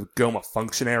some sort of Goma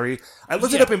functionary. I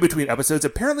looked it up in between episodes.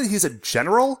 Apparently he's a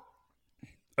general.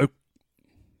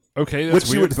 Okay, that's which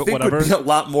weird, you would but think whatever. would be a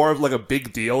lot more of like a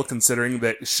big deal, considering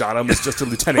that Shadam is just a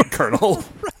lieutenant colonel.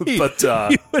 Right. But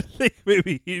you would think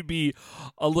maybe he'd be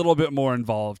a little bit more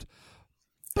involved.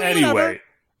 But anyway, whatever.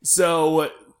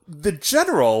 So the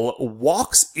general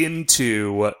walks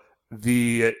into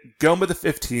the Goma the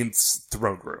 15th's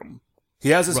throne room. He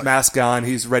has his mask on.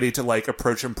 He's ready to like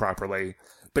approach him properly.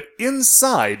 But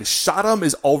inside, Shadam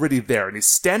is already there, and he's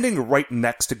standing right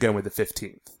next to Goma the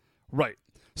 15th. Right.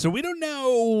 So we don't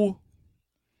know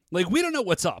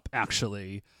what's up,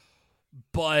 actually,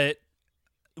 but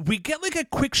we get like a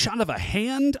quick shot of a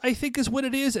hand, I think is what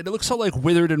it is, and it looks all like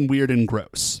withered and weird and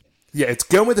gross. Yeah, it's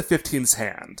Goma the 15th's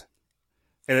hand,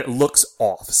 and it looks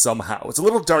off somehow. It's a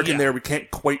little dark in there, we can't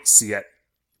quite see it.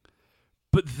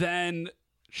 But then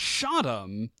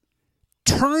Shadam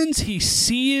turns, he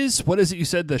sees, what is it you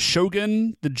said, the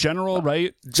Shogun, the general,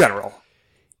 right? General.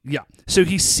 Yeah. So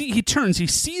he turns, he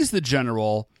sees the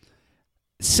general,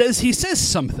 he says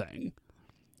something,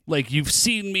 like, you've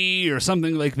seen me, or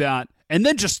something like that, and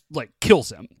then just, like,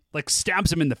 kills him. Like,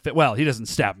 stabs him in the face. Well, he doesn't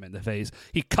stab him in the face.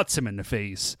 He cuts him in the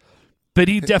face. But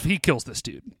he kills this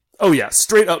dude. Oh yeah,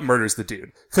 straight up murders the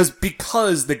dude.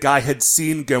 Because the guy had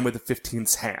seen Goma the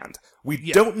 15th's hand.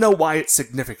 We don't know why it's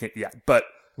significant yet, but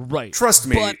trust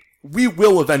me, we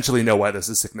will eventually know why this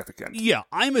is significant. Yeah,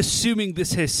 I'm assuming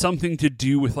this has something to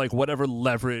do with like whatever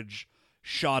leverage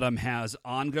Shadam has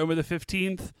on Goma the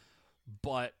 15th,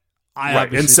 but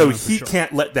and so he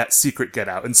can't let that secret get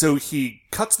out. And so he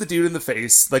cuts the dude in the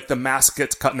face, like the mask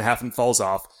gets cut in half and falls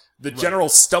off. The general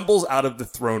stumbles out of the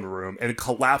throne room and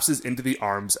collapses into the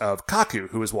arms of Kaku,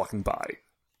 who is walking by.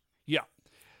 Yeah.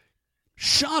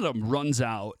 Shadam runs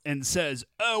out and says,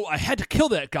 "Oh, I had to kill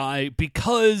that guy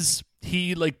because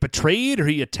he like betrayed or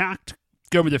he attacked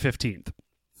Goma the 15th."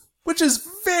 Which is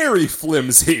very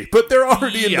flimsy, but they're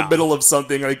already in the middle of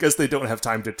something. I guess they don't have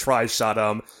time to try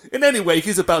Shadam. And anyway,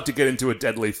 he's about to get into a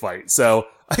deadly fight. So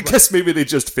I guess maybe they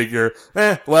just figure,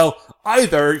 well,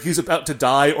 either he's about to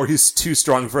die or he's too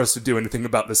strong for us to do anything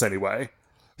about this anyway.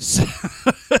 So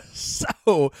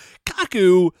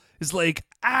Kaku is like,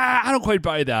 I don't quite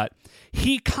buy that.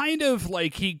 He kind of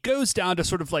like, he goes down to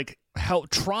sort of like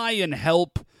try and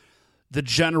help the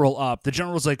general up. The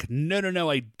general's like, no,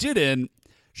 I didn't.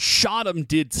 Shotham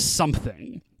did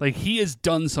something. Like, he has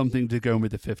done something to Gomer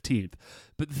the 15th.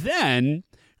 But then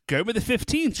Gomer the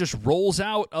 15th just rolls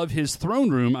out of his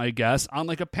throne room, I guess, on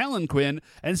like a palanquin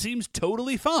and seems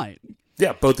totally fine.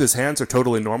 Yeah, both his hands are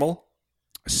totally normal.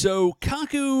 So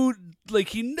Kaku, like,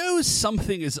 he knows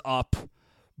something is up,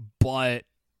 but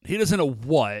he doesn't know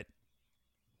what.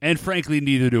 And frankly,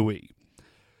 neither do we.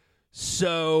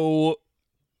 So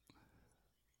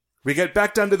we get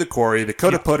back down to the quarry. The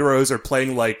Kotopotaros are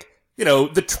playing, like, you know,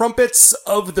 the trumpets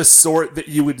of the sort that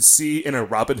you would see in a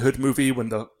Robin Hood movie when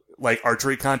the, like,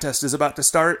 archery contest is about to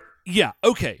start. Yeah,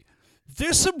 okay.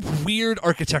 There's some weird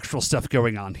architectural stuff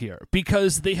going on here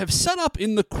because they have set up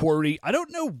in the quarry, I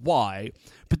don't know why,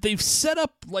 but they've set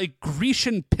up, like,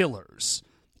 Grecian pillars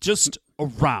just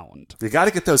around. You gotta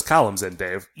get those columns in,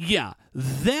 Dave. Yeah,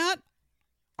 that,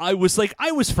 I was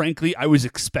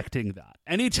expecting that.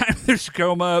 Anytime there's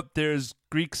Goma, there's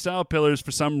Greek-style pillars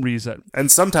for some reason.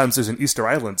 And sometimes there's an Easter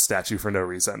Island statue for no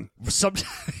reason.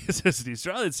 Sometimes there's an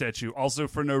Easter Island statue, also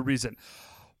for no reason.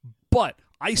 But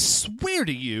I swear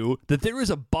to you that there is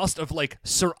a bust of, like,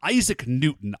 Sir Isaac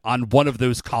Newton on one of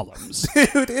those columns.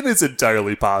 Dude, it is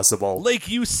entirely possible. Like,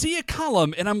 you see a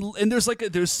column, and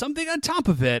there's something on top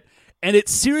of it, and it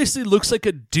seriously looks like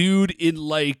a dude in,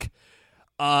 like,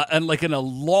 in a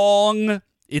long,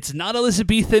 it's not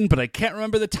Elizabethan, but I can't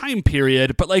remember the time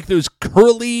period, but like those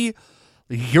curly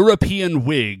European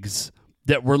wigs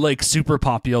that were like super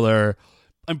popular.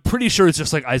 I'm pretty sure it's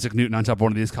just like Isaac Newton on top of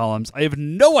one of these columns. I have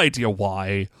no idea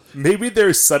why. Maybe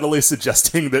they're subtly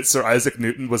suggesting that Sir Isaac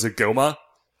Newton was a Goma.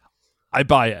 I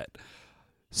buy it.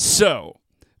 So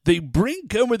they bring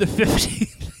Gomer the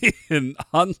 15th in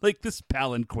on like this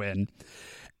palanquin,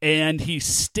 and he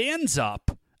stands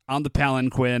up on the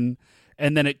palanquin,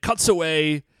 and then it cuts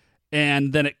away,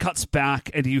 and then it cuts back,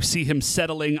 and you see him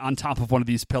settling on top of one of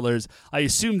these pillars. I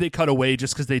assume they cut away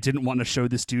just because they didn't want to show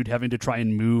this dude having to try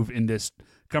and move in this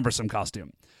cumbersome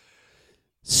costume.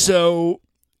 So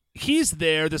he's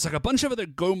there. There's like a bunch of other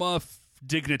Goma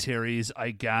dignitaries,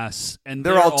 I guess, and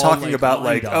they're all talking like, about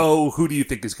like, up. oh, who do you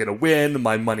think is going to win?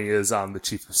 My money is on the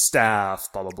chief of staff,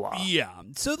 blah, blah, blah. Yeah,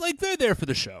 so like they're there for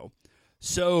the show.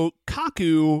 So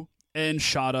Kaku and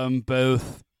Shotham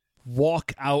both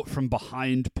walk out from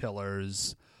behind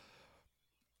pillars.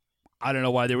 I don't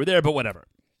know why they were there, but whatever.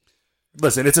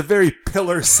 Listen, it's a very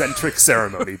pillar-centric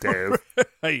ceremony, Dave.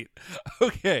 Right.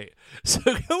 Okay. So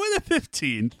Gomer the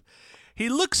 15th, he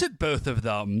looks at both of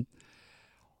them,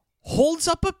 holds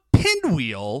up a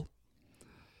pinwheel,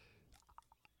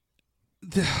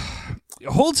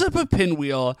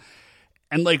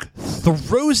 and like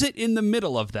throws it in the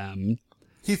middle of them.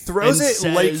 He throws and it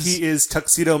says, like he is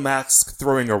Tuxedo Mask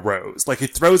throwing a rose. Like he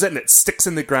throws it and it sticks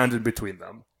in the ground in between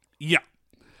them. Yeah.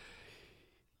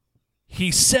 He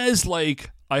says,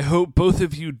 like, I hope both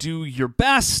of you do your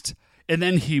best. And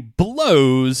then he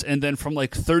blows, and then from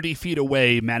like 30 feet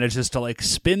away manages to like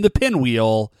spin the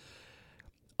pinwheel.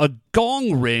 A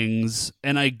gong rings,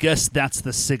 and I guess that's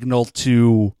the signal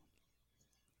to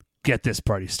get this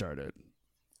party started.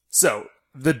 So,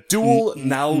 the duel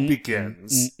now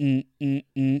begins.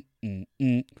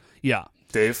 Yeah.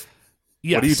 Dave?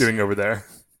 Yes. What are you doing over there?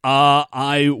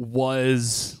 I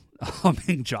was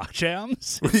humming jock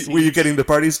jams. Were you getting the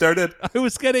party started? I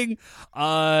was getting,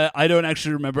 I don't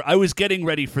actually remember. I was getting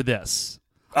ready for this.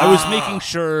 I was making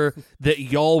sure that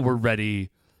y'all were ready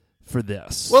for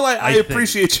this. Well, I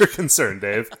appreciate your concern,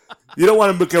 Dave. You don't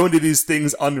want to go into these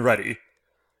things unready.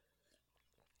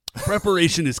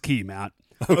 Preparation is key, Matt.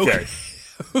 Okay.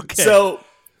 Okay. So,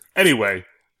 anyway,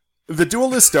 the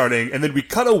duel is starting, and then we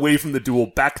cut away from the duel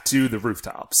back to the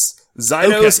rooftops.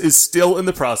 Zynos is still in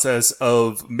the process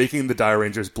of making the Dire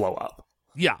Rangers blow up.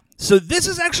 Yeah. So this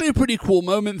is actually a pretty cool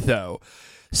moment, though.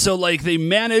 So, like, they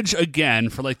manage again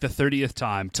for, like, the 30th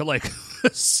time to, like,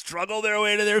 struggle their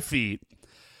way to their feet.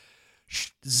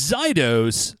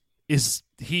 Zydos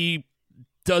he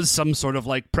does some sort of,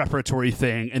 like, preparatory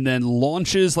thing and then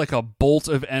launches, like, a bolt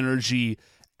of energy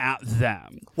at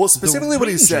them. Well, specifically what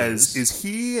he says is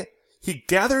he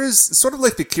gathers, sort of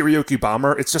like the Karaoke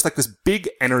Bomber, it's just like this big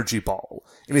energy ball,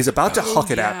 and he's about to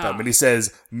huck it at them, and he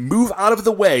says, move out of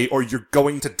the way or you're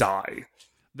going to die.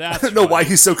 I don't know why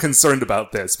he's so concerned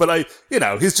about this, but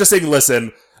he's just saying,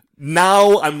 listen,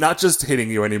 now I'm not just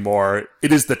hitting you anymore.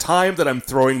 It is the time that I'm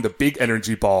throwing the big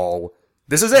energy ball.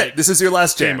 This is it. This is your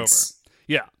last chance.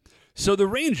 Game over. Yeah. So the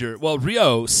Ranger,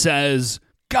 Rio says,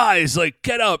 guys, like,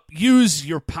 get up, use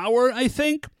your power, I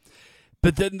think.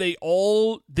 But then they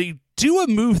do a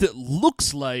move that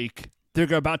looks like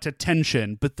they're about to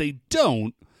tension, but they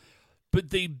don't. But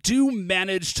they do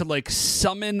manage to like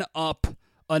summon up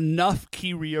enough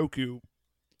Kiryoku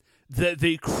that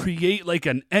they create like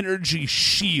an energy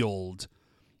shield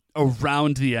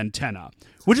around the antenna,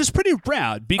 which is pretty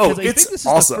rad because I think this is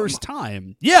awesome. the first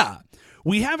time. Yeah.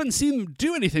 We haven't seen them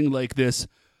do anything like this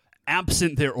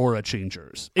absent their aura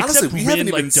changers. Honestly, Except we Rin, haven't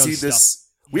like, even does seen stuff. this.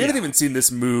 We haven't even seen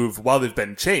this move while they've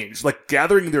been changed. Like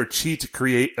gathering their chi to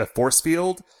create a force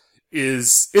field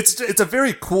it's a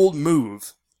very cool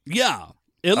move. Yeah.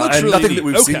 It looks and really nothing neat. that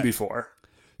we've Okay. seen before.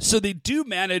 So they do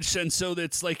manage, and so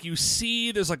it's like you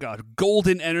see there's like a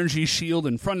golden energy shield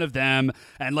in front of them,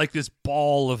 and like this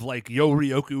ball of like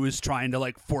Yorioku is trying to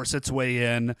like force its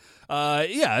way in.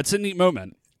 Yeah, it's a neat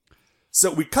moment.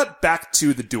 So we cut back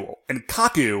to the duel, and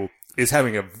Kaku is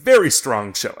having a very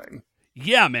strong showing.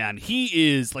 Yeah, man,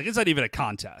 he is like, it's not even a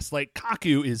contest. Like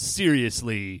Kaku is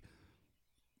seriously,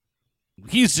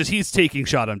 he's taking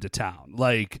Shotum to town.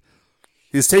 Like,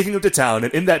 He's taking him to town,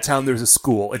 and in that town there's a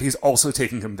school, and he's also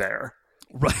taking him there.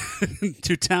 right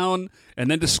to town,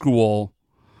 and then to school,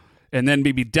 and then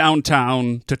maybe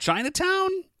downtown to Chinatown.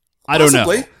 I don't know.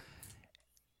 Possibly.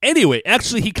 Anyway,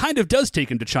 actually, he kind of does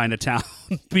take him to Chinatown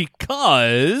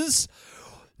because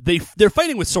they're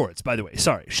fighting with swords. By the way,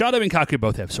 sorry, Shotum and Kaku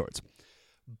both have swords,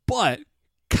 but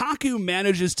Kaku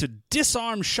manages to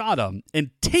disarm Shotum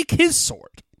and take his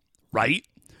sword. Right,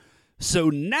 so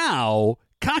now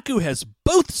Kaku has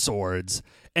both swords,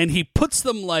 and he puts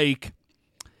them like,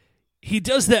 he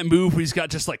does that move where he's got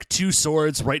just like two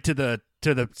swords right to the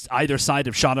either side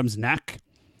of Shotum's neck.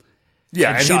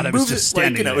 Yeah, and he Shotum is moves just it like,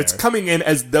 standing it's there. coming in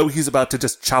as though he's about to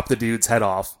just chop the dude's head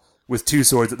off with two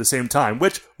swords at the same time,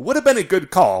 which would have been a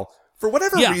good call. For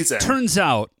whatever Yeah, reason, turns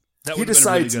out that he would have been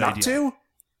a really decides good not idea. to.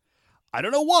 I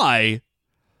don't know why,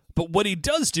 but what he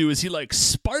does do is he like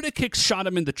Sparta kicks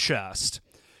Shotum in the chest.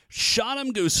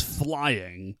 Shotum goes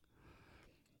flying,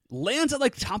 lands at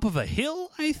like top of a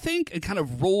hill, I think, and kind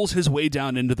of rolls his way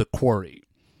down into the quarry.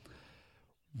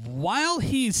 While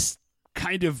he's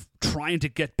kind of trying to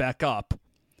get back up,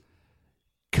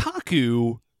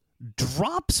 Kaku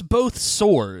drops both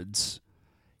swords,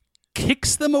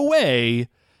 kicks them away,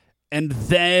 and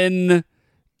then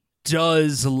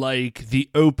does like the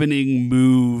opening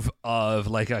move of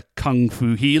like a kung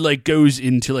fu. He like goes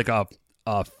into like a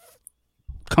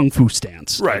kung fu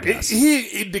stance. I Right. guess.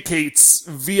 He indicates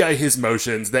via his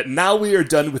motions that now we are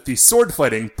done with the sword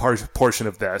fighting portion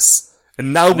of this,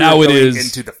 and now we are it going is-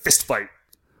 into the fist fight.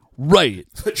 Right.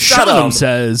 Shotum Shotum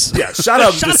says. Yeah,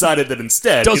 Shotum decided that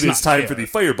instead does it is not time care. for the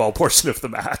fireball portion of the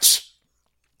match.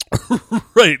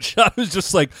 Right. Shotum's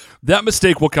just like, that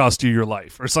mistake will cost you your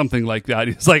life, or something like that.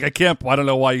 He's like, I don't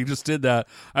know why you just did that.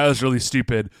 I was really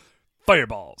stupid.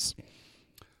 Fireballs.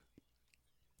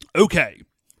 Okay.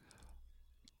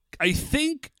 I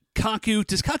think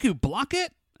does Kaku block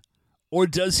it? Or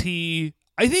does he,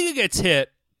 I think he gets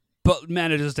hit, but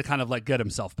manages to kind of like get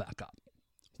himself back up.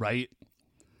 Right?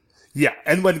 Yeah,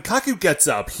 and when Kaku gets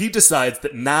up, he decides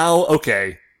that now,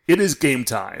 okay, it is game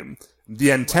time.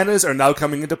 The antennas are now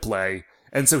coming into play,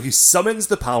 and so he summons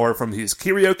the power from his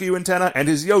Kiryoku antenna and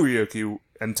his Yorioku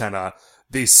antenna.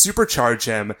 They supercharge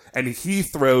him, and he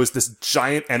throws this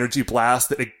giant energy blast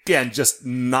that again just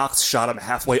knocks Shotum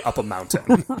halfway up a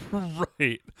mountain.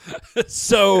 Right.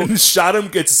 So, And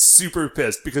Shotum gets super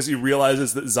pissed because he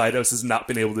realizes that Zydos has not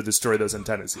been able to destroy those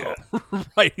antennas yet.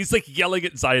 right, he's like yelling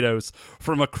at Zydos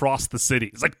from across the city.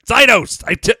 He's like, Zydos,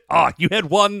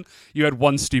 you had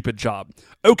one stupid job.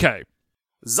 Okay.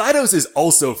 Zydos is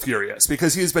also furious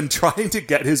because he has been trying to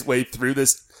get his way through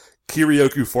this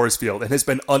Kiryoku force field and has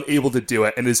been unable to do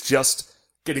it and is just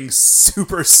getting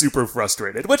super, super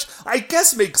frustrated, which I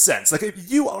guess makes sense. Like, if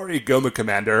you are a Goma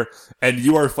commander and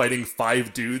you are fighting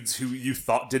 5 dudes who you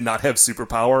thought did not have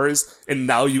superpowers, and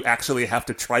now you actually have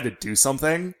to try to do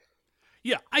something,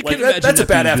 Yeah, I like, can imagine that's a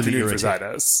that bad being really afternoon for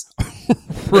irritating.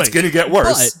 Zydos. Right. It's gonna get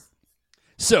worse.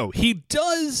 But, so he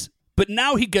does, but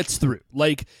now he gets through.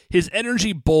 Like, his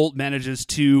energy bolt manages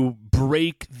to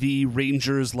break the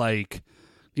Rangers, like,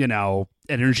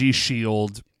 energy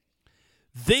shield.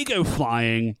 They go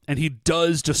flying, and he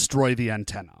does destroy the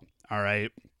antenna. All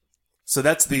right. So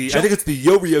that's I think it's the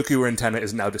Yorioku antenna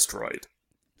is now destroyed.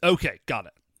 Okay, got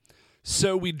it.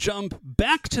 So we jump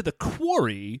back to the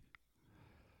quarry.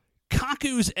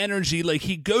 Kaku's energy, like,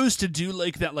 he goes to do,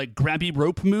 like, that, like, grabby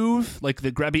rope move, like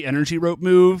the grabby energy rope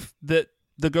move that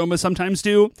the Goma sometimes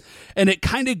do, and it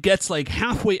kind of gets, like,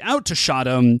 halfway out to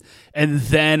Shotum, and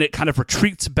then it kind of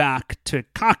retreats back to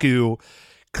Kaku.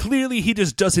 Clearly, he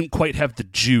just doesn't quite have the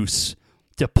juice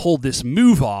to pull this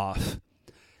move off.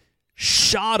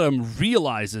 Shotum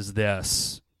realizes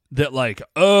this, that like,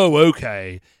 oh,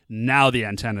 okay, now the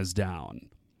antenna's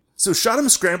down. So Shotum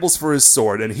scrambles for his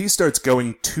sword, and he starts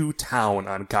going to town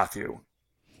on Kaku.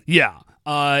 Yeah,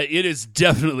 it is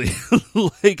definitely,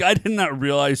 like, I did not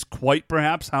realize quite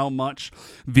perhaps how much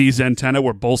these antennae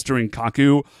were bolstering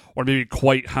Kaku, or maybe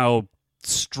quite how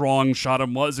strong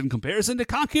Shotum was in comparison to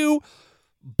Kaku,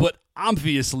 but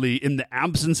obviously, in the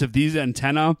absence of these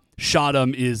antennae,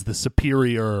 Shotum is the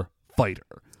superior fighter.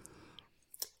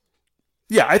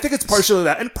 Yeah, I think it's partially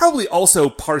that, and probably also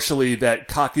partially that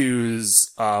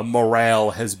Kaku's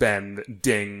morale has been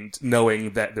dinged,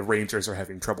 knowing that the Rangers are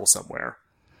having trouble somewhere.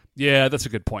 Yeah, that's a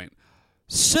good point.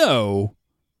 So,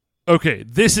 okay,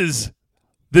 this is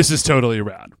totally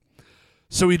rad.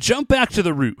 So we jump back to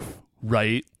the roof,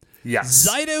 right? Yes.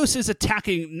 Zydos is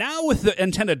attacking, now with the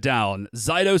antenna down,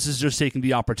 Zydos is just taking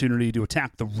the opportunity to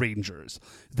attack the Rangers.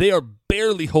 They are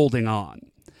barely holding on.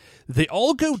 They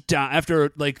all go down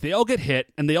after, like, they all get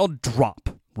hit, and they all drop,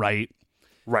 right?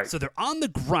 Right. So they're on the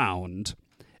ground,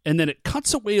 and then it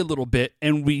cuts away a little bit,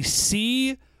 and we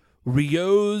see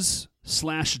Ryo's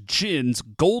 / Jin's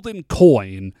golden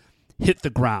coin hit the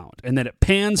ground. And then it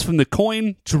pans from the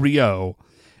coin to Ryo,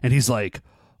 and he's like,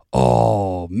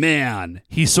 oh, man.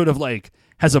 He sort of, like,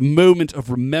 has a moment of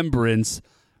remembrance,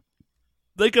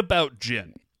 like, about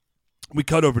Jin. We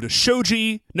cut over to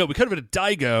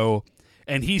Daigo,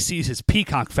 and he sees his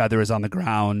peacock feather is on the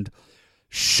ground.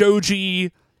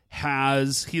 Shoji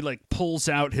pulls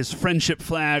out his friendship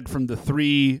flag from the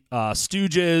three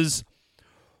Stooges.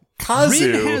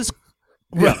 Kazu.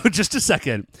 Just a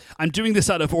second. I'm doing this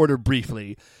out of order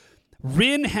briefly.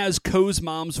 Rin has Ko's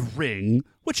mom's ring,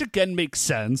 which again makes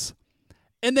sense.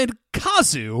 And then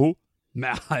Kazu,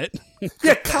 Matt.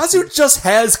 Yeah, Kazu just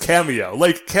has Cameo.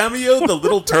 Like, Cameo, the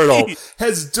little turtle,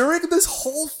 has during this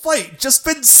whole fight just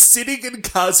been sitting in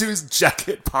Kazu's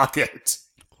jacket pocket.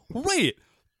 Right.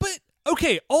 But,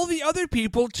 okay, all the other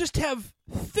people just have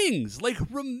things, like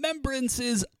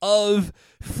remembrances of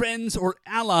friends or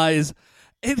allies,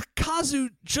 and Kazu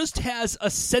just has a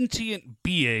sentient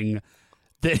being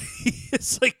that he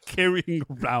is, like, carrying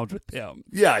around with him.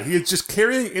 Yeah, he is just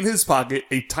carrying in his pocket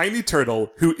a tiny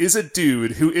turtle who is a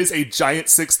dude who is a giant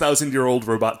 6,000-year-old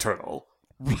robot turtle.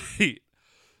 Right.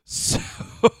 So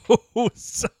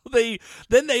they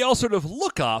all sort of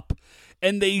look up,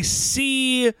 and they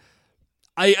see,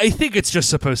 I think it's just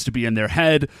supposed to be in their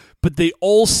head, but they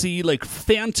all see, like,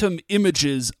 phantom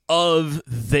images of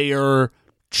their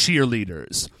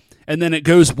cheerleaders. And then it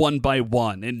goes one by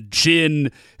one. And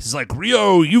Jin is like,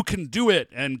 Ryo, you can do it.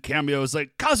 And Cameo is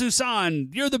like, Kazu-san,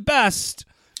 you're the best.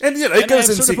 And yeah, it goes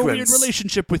in sort sequence. Of a weird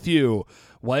relationship with you.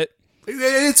 What?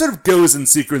 It sort of goes in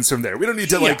sequence from there. We don't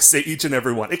need to like say each and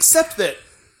every one. Except that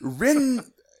Rin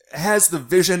has the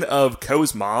vision of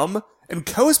Ko's mom. And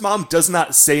Ko's mom does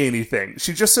not say anything.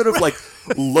 She just sort of like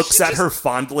looks at her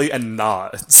fondly and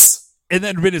nods. And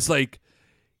then Rin is like,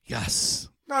 yes.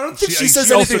 No, I don't think she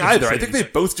says anything either. I think they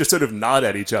both just sort of nod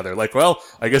at each other. Like, well,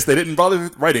 I guess they didn't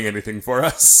bother writing anything for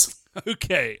us.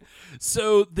 Okay.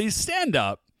 So they stand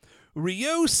up.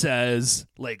 Ryo says,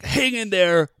 like, hang in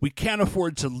there. We can't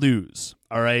afford to lose.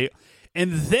 All right.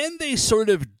 And then they sort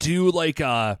of do like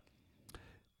a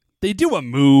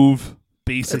move,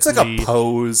 basically. It's like a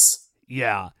pose.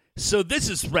 Yeah. So this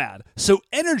is rad. So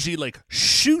energy, like,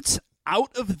 shoots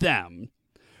out of them.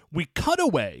 We cut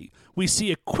away. We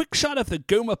see a quick shot of the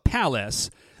Goma Palace.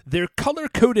 Their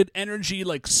color-coded energy,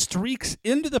 like, streaks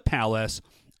into the palace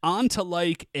onto,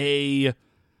 like, the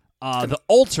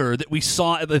altar that we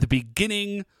saw at the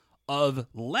beginning of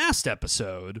last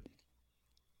episode.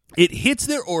 It hits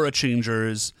their aura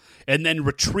changers and then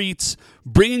retreats,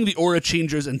 bringing the aura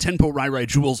changers and Tenpo Rai Rai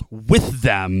jewels with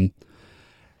them.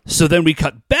 So then we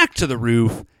cut back to the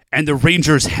roof, and the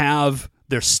Rangers have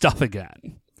their stuff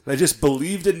again. They just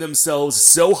believed in themselves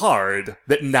so hard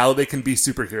that now they can be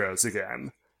superheroes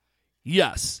again.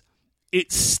 Yes.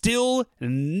 It still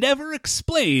never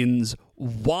explains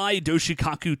why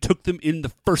Doshikaku took them in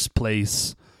the first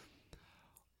place.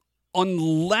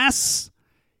 Unless,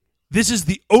 this is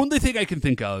the only thing I can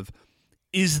think of,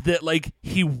 is that, like,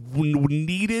 he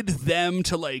needed them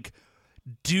to, like,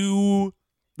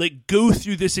 go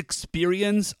through this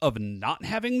experience of not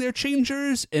having their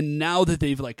changers, and now that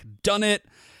they've, like, done it,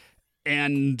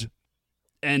 and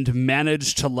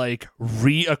managed to, like,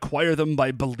 reacquire them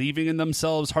by believing in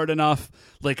themselves hard enough,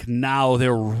 like, now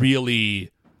they're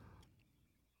really,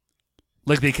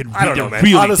 like, they could. I don't know, man.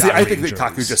 Really, honestly, I think that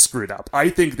Kaku just screwed up. I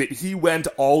think that he went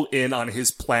all in on his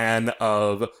plan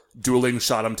of dueling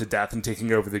Shotum to death and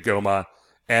taking over the Goma,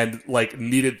 and, like,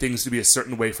 needed things to be a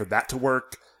certain way for that to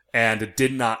work, and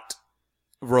did not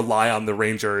rely on the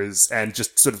Rangers and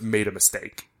just sort of made a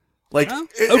mistake. Like,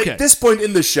 Okay. at this point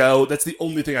in the show, that's the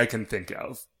only thing I can think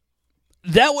of.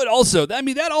 That would also, I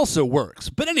mean, that also works.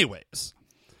 But anyways,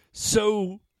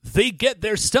 so they get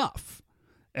their stuff,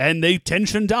 and they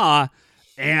tension Da,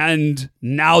 and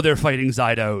now they're fighting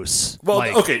Zydos. Well,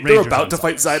 like okay, they're Rangers about on to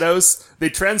fight Zydos. Zydos. They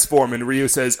transform, and Ryu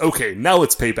says, "Okay, now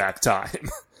it's payback time."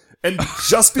 And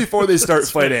just before they start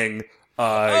fighting,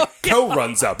 Ko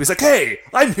runs up. He's like, "Hey,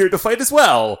 I'm here to fight as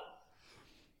well."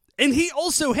 And he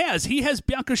has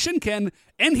Bianca Shinken,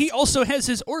 and he also has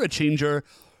his aura changer,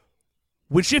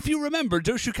 which, if you remember,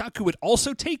 Doshukaku had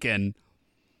also taken.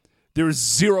 There's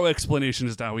zero explanation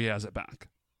as to how he has it back.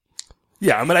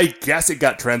 Yeah, I mean, I guess it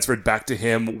got transferred back to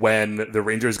him when the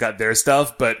Rangers got their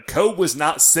stuff, but Ko was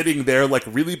not sitting there, like,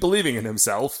 really believing in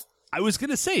himself. I was going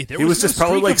to say, He was no just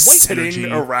probably, streak like, of white sitting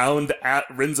energy. around at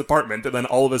Rin's apartment, and then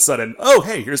all of a sudden, oh,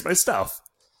 hey, here's my stuff.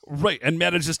 Right, and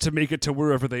manages to make it to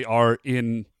wherever they are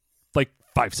in, like,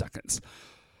 5 seconds.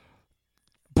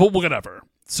 But whatever.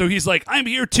 So he's like, I'm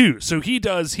here too. So he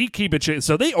keep it change.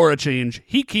 So they aura change,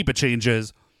 he keep it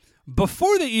changes.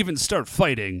 Before they even start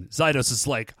fighting, Zydos is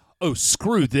like, oh,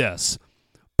 screw this.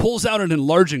 Pulls out an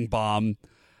enlarging bomb.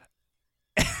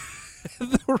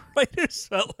 The writers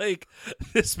felt like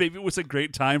this maybe was a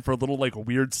great time for a little, like,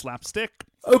 weird slapstick.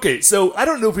 Okay, so I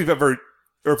don't know if we've ever,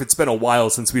 or if it's been a while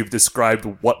since we've described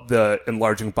what the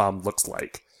enlarging bomb looks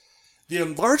like. The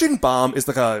enlarging bomb is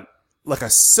like a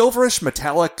silverish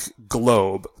metallic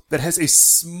globe that has a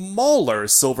smaller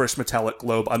silverish metallic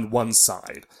globe on one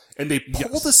side. And they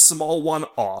pull the small one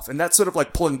off, and that's sort of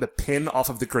like pulling the pin off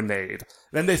of the grenade.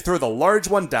 Then they throw the large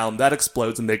one down, that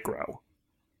explodes, and they grow.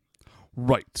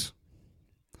 Right.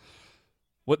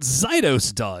 What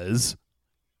Zydos does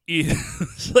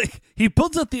is, like, he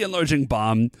builds up the enlarging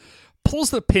bomb, pulls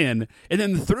the pin, and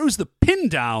then throws the pin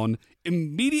down,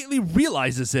 immediately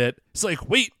realizes it. It's like,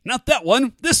 wait, not that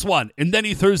one, this one. And then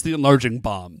he throws the enlarging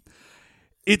bomb.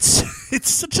 It's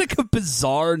such like a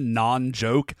bizarre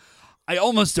non-joke. I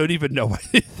almost don't even know why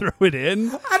they throw it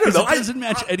in. I don't know. It doesn't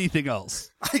match anything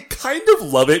else. I kind of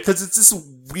love it because it's this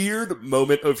weird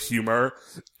moment of humor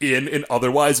in an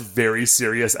otherwise very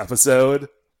serious episode.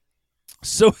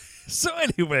 So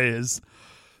anyways,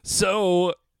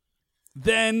 so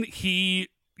then he,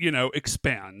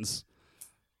 expands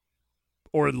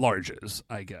or enlarges,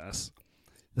 I guess.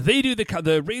 They do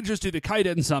the Rangers do the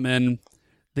Kaiden summon.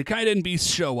 The Kaiden beasts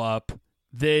show up.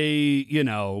 They,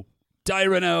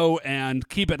 Dyrano and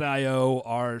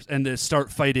Kibadayo and they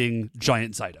start fighting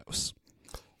Giant Zydos.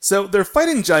 So they're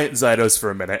fighting Giant Zydos for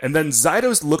a minute, and then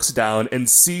Zydos looks down and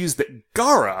sees that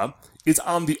Gaara is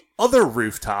on the other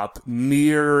rooftop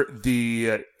near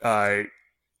the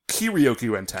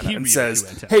Kiryoku antenna and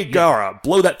says, "Hey, Gaara,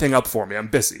 blow that thing up for me. I'm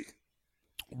busy."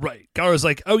 Right. Gaara's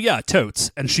like, "Oh yeah,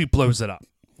 totes," and she blows it up.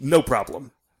 No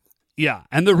problem. Yeah,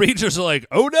 and the Rangers are like,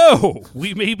 "Oh no,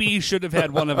 we maybe should have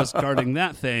had one of us guarding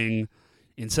that thing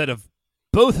instead of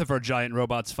both of our giant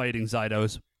robots fighting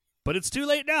Zydos, but it's too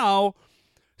late now."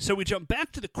 So we jump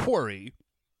back to the quarry,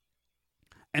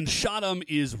 and Shotum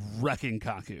is wrecking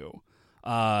Kaku.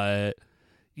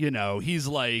 He's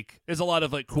like, there's a lot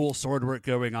of like cool sword work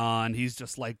going on. He's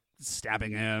just like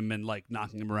stabbing him and like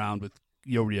knocking him around with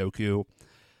Yoryoku.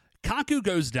 Kaku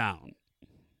goes down.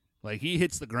 Like, he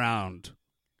hits the ground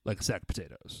like a sack of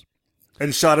potatoes.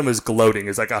 And Shotum is gloating.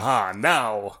 He's like, "Aha,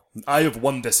 now I have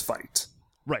won this fight."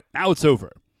 Right, now it's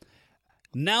over.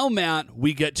 Now, Matt,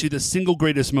 we get to the single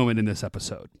greatest moment in this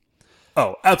episode.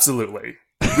 Oh, absolutely.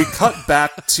 We cut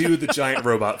back to the giant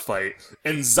robot fight,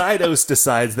 and Zydos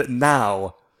decides that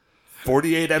now,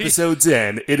 48 episodes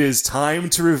in, it is time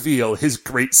to reveal his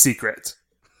great secret.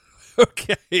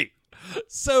 Okay.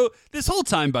 So, this whole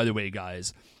time, by the way,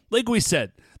 guys, like we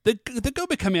said, the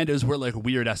Goba Commandos were like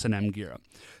weird S&M gear.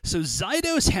 So,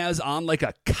 Zydos has on like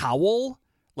a cowl,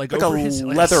 like over his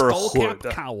leather skull cap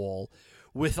hood cowl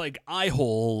with like eye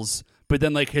holes, but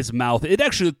then like his mouth, it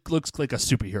actually looks like a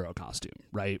superhero costume,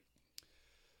 right?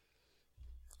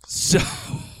 So,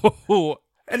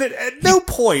 and at no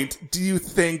point do you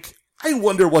think, I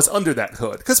wonder what's under that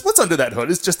hood. Because what's under that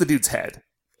hood is just the dude's head.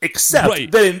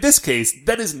 Except that in this case,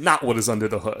 that is not what is under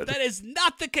the hood. That is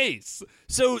not the case.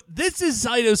 So this is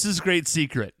Zydos' great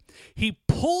secret. He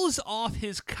pulls off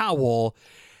his cowl,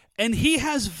 and he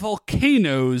has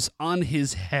volcanoes on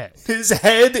his head. His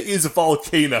head is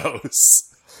volcanoes.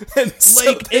 And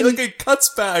so it cuts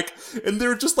back, and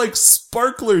there are just like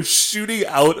sparklers shooting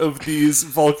out of these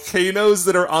volcanoes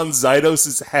that are on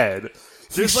Zydos' head.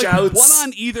 There's like one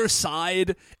on either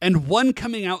side, and one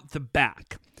coming out the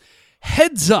back.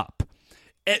 Heads up,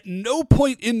 At no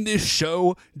point in this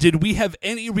show did we have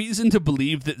any reason to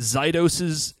believe that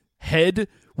Zydos's head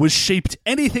was shaped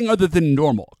anything other than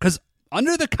normal. Because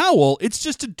under the cowl, it's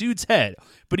just a dude's head.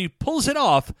 But he pulls it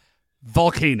off,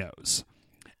 volcanoes.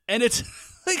 And it's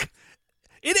like,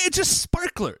 it just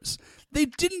sparklers. They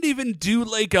didn't even do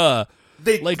like a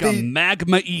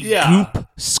magma-y goop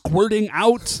squirting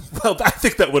out. Well, I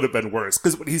think that would have been worse,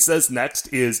 because what he says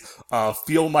next is,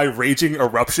 feel my raging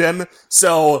eruption.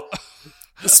 So,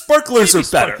 the sparklers are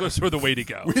better. Sparklers were the way to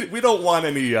go. We don't want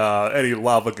any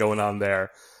lava going on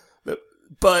there.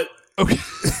 But... Okay.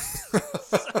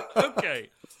 Okay.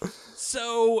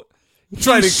 So...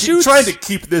 Trying to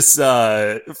keep this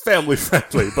family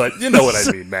friendly, but you know what I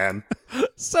mean, man.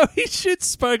 So he shoots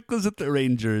sparklers at the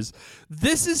Rangers.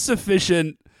 This is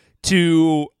sufficient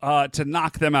to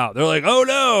knock them out. They're like, oh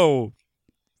no,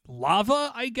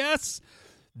 lava, I guess.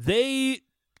 They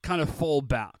kind of fall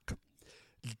back.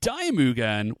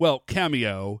 Daimugen, well,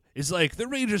 Cameo, is like, the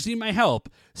Rangers need my help.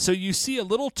 So you see a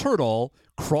little turtle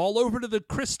crawl over to the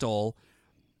crystal,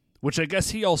 which I guess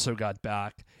he also got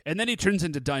back. And then he turns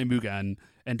into Daimugen,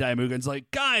 and Daimugen's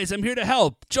like, guys, I'm here to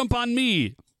help. Jump on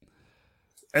me.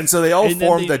 And so they all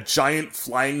form the giant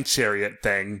flying chariot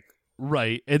thing.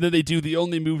 Right. And then they do the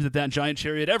only move that giant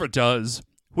chariot ever does,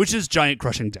 which is giant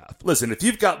crushing death. Listen, if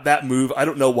you've got that move, I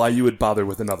don't know why you would bother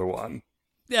with another one.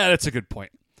 Yeah, that's a good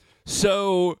point.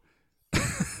 So,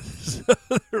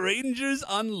 the Rangers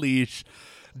unleash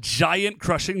giant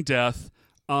crushing death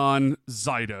on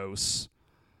Zydos.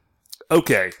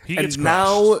 Okay, and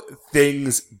now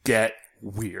things get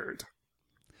weird.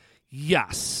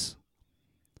 Yes.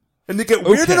 And they get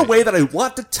weird in a way that I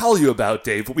want to tell you about,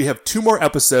 Dave, but we have 2 more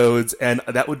episodes, and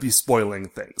that would be spoiling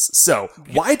things. So,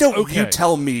 why don't you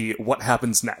tell me what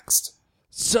happens next?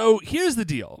 So, here's the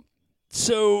deal.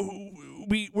 So,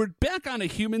 we're back on a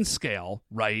human scale,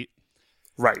 right?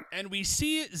 Right. And we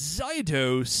see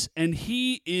Zydos, and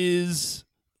he is,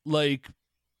 like,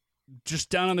 just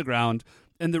down on the ground.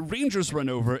 And the Rangers run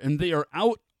over, and they're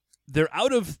out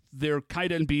of their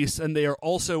Kaiden beasts, and they are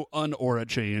also un-aura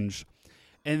changed.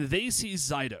 And they see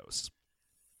Zydos.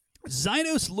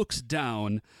 Zydos looks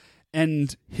down,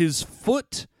 and his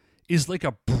foot is like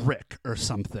a brick or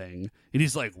something. And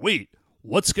he's like, wait,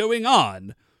 what's going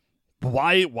on?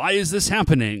 Why is this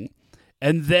happening?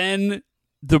 And then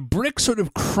the brick sort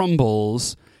of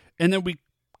crumbles, and then we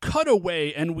cut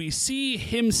away and we see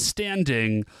him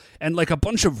standing and like a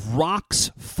bunch of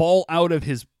rocks fall out of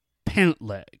his pant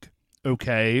leg.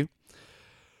 Okay?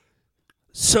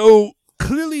 So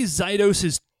clearly Zydos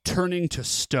is turning to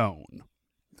stone.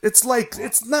 It's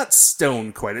not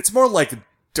stone quite. It's more like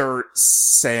dirt,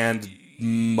 sand,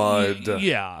 mud.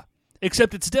 Yeah.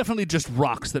 Except it's definitely just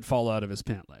rocks that fall out of his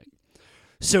pant leg.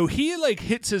 So he like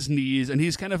hits his knees and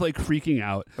he's kind of like freaking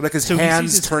out. Like his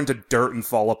hands turn to dirt and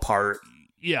fall apart.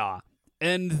 Yeah.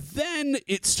 And then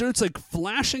it starts like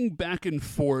flashing back and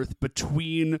forth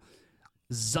between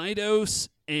Zydos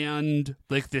and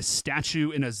like this statue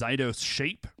in a Zydos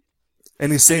shape.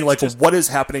 And he's saying like, what is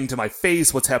happening to my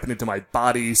face? What's happening to my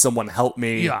body? Someone help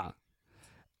me. Yeah.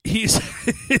 He's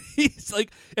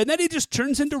like, and then he just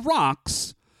turns into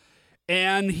rocks.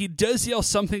 And he does yell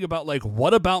something about like,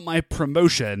 what about my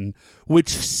promotion? Which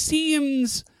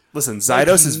seems... Listen,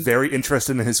 Zydos is very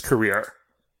interested in his career.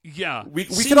 Yeah, we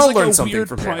can all learn something weird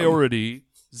from priority,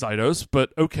 Zydos,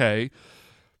 but okay.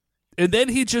 And then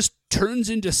he just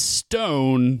turns into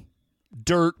stone,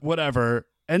 dirt, whatever,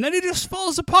 and then he just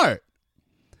falls apart.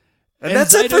 And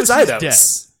that's it for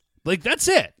Zydos. Like, that's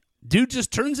it. Dude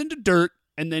just turns into dirt,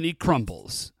 and then he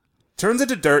crumbles. Turns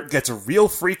into dirt, gets real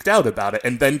freaked out about it,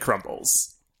 and then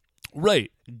crumbles.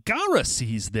 Right. Gara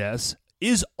sees this,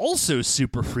 is also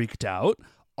super freaked out,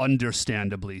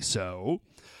 understandably so.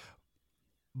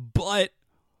 But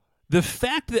the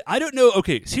fact that, I don't know,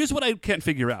 okay, so here's what I can't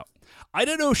figure out. I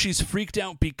don't know if she's freaked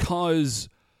out because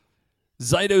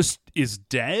Zydos is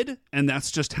dead, and that's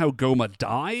just how Goma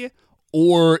die,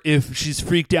 or if she's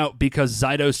freaked out because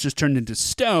Zydos just turned into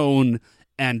stone,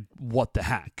 and what the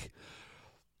heck.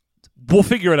 We'll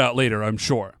figure it out later, I'm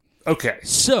sure. Okay.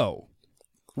 So.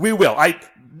 We will. I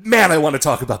want to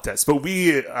talk about this, but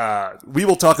we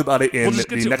will talk about it in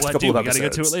the next couple of episodes. We gotta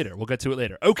get to it later. We'll get to it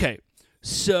later. Okay.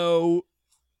 So,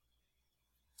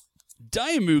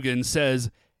 Daimugen says,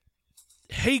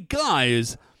 hey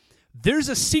guys, there's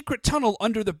a secret tunnel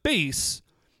under the base.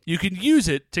 You can use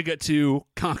it to get to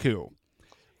Kaku.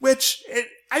 Which,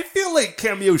 I feel like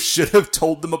Cameo should have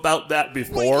told them about that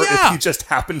before if he just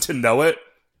happened to know it.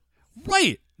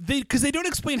 Right. Because they don't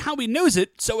explain how he knows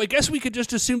it, so I guess we could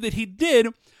just assume that he did.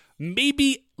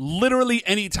 Maybe literally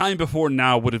any time before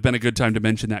now would have been a good time to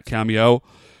mention that, Cameo.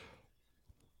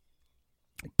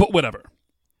 But whatever.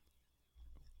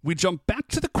 We jump back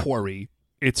to the quarry.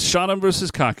 It's Shotum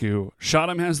versus Kaku.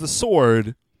 Shotum has the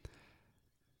sword,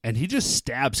 and he just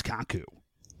stabs Kaku.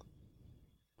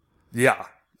 Yeah.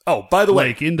 Oh, by the way,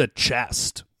 Like in the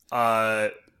chest.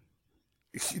 should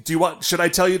I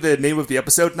tell you the name of the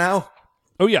episode now?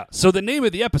 Oh, yeah. So the name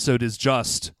of the episode is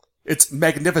just... It's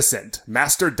Magnificent.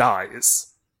 Master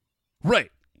dies.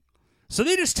 Right. So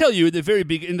they just tell you at the very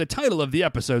in the title of the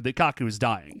episode that Kaku is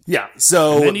dying. Yeah,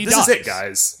 so And then he this is dies. it,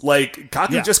 guys. Like,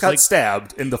 Kaku Yeah, just got like-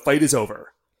 stabbed, and the fight is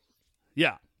over.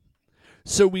 Yeah.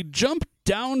 So we jump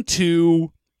down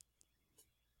to...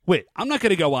 Wait, I'm not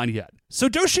going to go on yet. So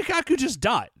Doshikaku just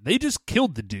died. They just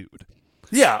killed the dude.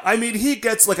 Yeah, I mean, he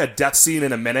gets like a death scene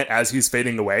in a minute as he's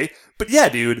fading away. But yeah,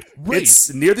 dude, Right.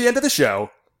 It's near the end of the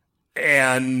show,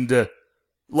 and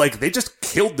like they just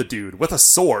killed the dude with a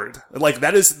sword. Like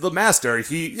that is the master.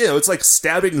 It's like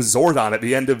stabbing Zordon at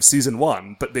the end of season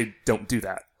 1, but they don't do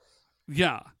that.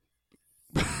 Yeah.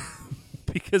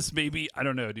 Because maybe, I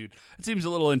don't know, dude. It seems a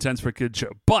little intense for a kid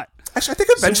show. But, Actually, I think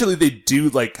eventually they do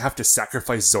like have to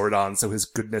sacrifice Zordon so his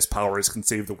goodness powers can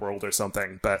save the world or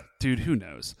something. But dude, who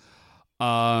knows?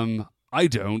 I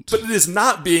don't. it is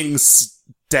not being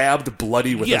stabbed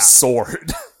bloody with Yeah. a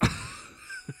sword.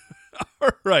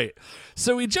 Right.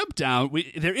 So we jump down.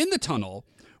 They're in the tunnel,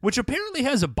 which apparently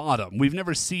has a bottom. We've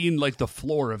never seen, like, the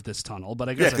floor of this tunnel, but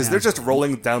I guess Yeah, it because they're has. just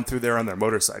rolling down through there on their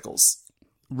motorcycles.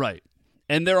 Right.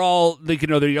 And they're all, like,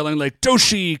 they're yelling, like,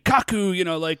 Doshi,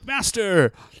 Kaku, like,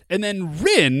 master. And then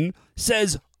Rin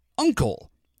says,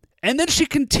 uncle. And then she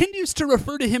continues to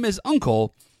refer to him as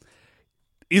uncle.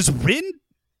 Is Rin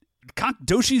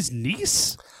Doshi's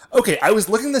niece? Okay, I was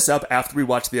looking this up after we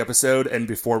watched the episode and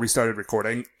before we started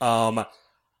recording.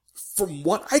 From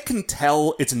what I can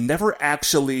tell, it's never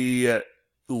actually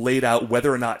laid out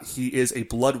whether or not he is a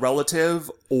blood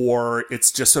relative or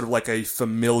it's just sort of like a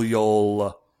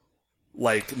familial,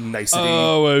 like, nicety.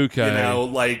 Oh,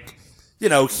 okay.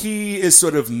 He is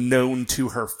sort of known to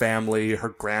her family. Her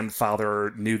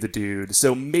grandfather knew the dude.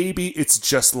 So maybe it's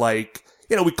just like,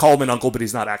 we call him an uncle, but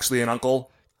he's not actually an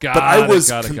uncle. But I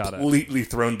was completely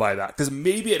thrown by that, because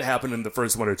maybe it happened in the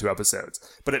first 1 or 2 episodes,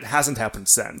 but it hasn't happened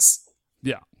since.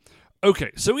 Yeah. Okay,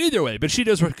 so either way, but she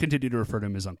does continue to refer to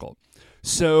him as uncle.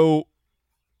 So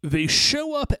they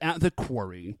show up at the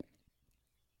quarry,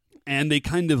 and they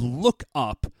kind of look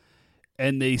up,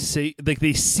 and they say, like,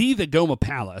 they see the Goma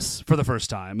Palace for the first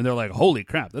time, and they're like, holy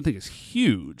crap, that thing is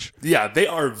huge. Yeah, they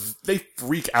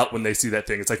freak out when they see that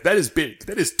thing. It's like, that is big.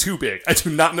 That is too big. I do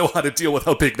not know how to deal with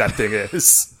how big that thing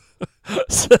is.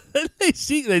 So they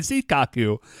see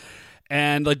Kaku,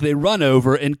 and, like, they run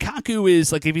over, and Kaku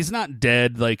is, like, if he's not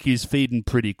dead, like, he's fading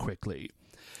pretty quickly.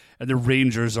 And the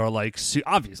Rangers are, like,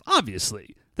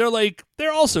 obviously.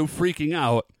 They're also freaking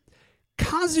out.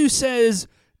 Kazu says,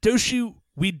 Doshi,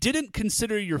 we didn't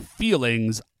consider your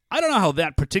feelings. I don't know how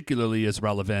that particularly is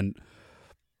relevant.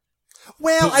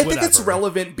 Well, But I think it's whatever.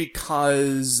 relevant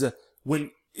because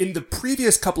when in the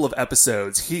previous couple of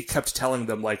episodes, he kept telling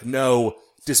them, like, no,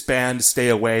 disband, stay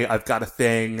away, I've got a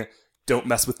thing, don't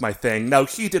mess with my thing. Now,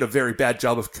 he did a very bad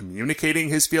job of communicating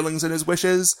his feelings and his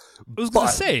wishes. I was going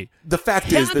but to say, the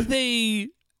fact is that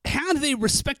had they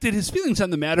respected his feelings on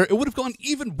the matter, it would have gone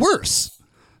even worse.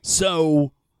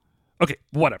 So, okay,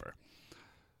 whatever.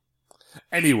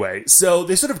 Anyway, so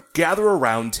they sort of gather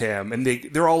around him, and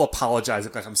they're all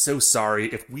apologizing, like, I'm so sorry.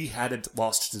 If we hadn't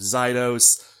lost to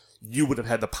Zydos, you would have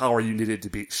had the power you needed to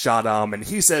beat Shotum. And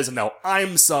he says, no,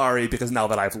 I'm sorry, because now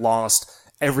that I've lost,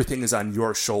 everything is on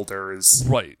your shoulders.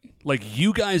 Right. Like,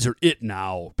 you guys are it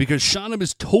now, because Shotum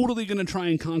is totally going to try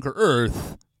and conquer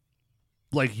Earth.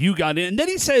 Like, you got in. And then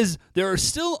he says there are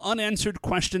still unanswered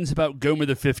questions about Goma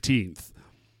the 15th.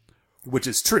 Which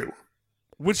is true.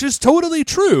 Which is totally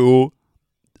true.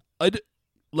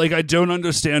 I don't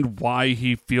understand why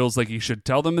he feels like he should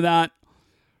tell them that.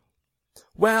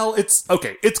 Well, it's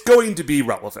going to be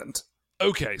relevant.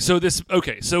 So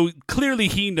clearly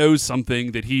he knows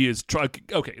something that he is trying.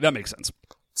 Okay, that makes sense.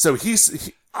 So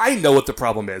I know what the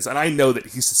problem is, and I know that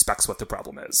he suspects what the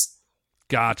problem is.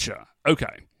 Gotcha.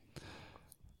 Okay.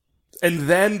 And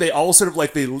then they all sort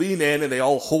of they lean in and they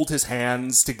all hold his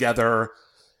hands together.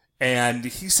 And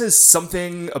he says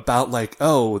something about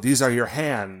oh, these are your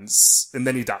hands. And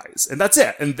then he dies. And that's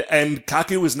it. And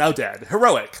Kaku is now dead.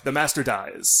 Heroic. The master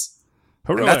dies.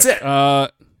 Heroic. And that's it.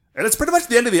 And it's pretty much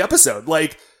the end of the episode.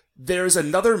 There's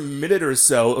another minute or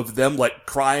so of them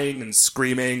crying and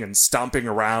screaming and stomping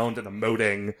around and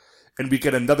emoting. And we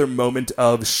get another moment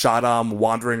of Shotum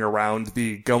wandering around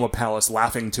the Goma Palace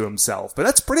laughing to himself. But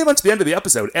that's pretty much the end of the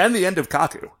episode and the end of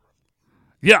Kaku.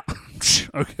 Yeah.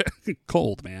 Okay.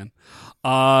 Cold, man.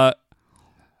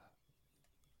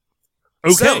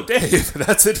 Okay. So, Dave,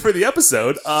 that's it for the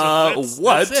episode.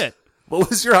 That's it. What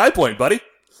was your high point, buddy?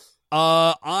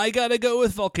 I gotta go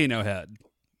with Volcano Head.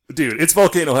 Dude, it's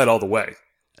Volcano Head all the way.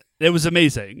 It was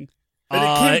amazing. And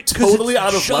it came totally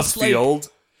out of left field.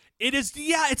 It is,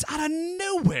 it's out of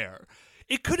nowhere.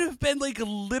 It could have been like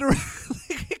literally,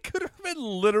 it could have been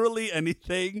literally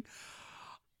anything.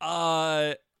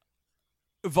 Volcano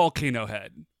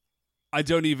Head.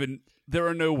 There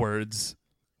are no words.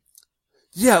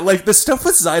 Yeah, like the stuff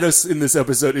with Zydos in this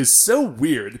episode is so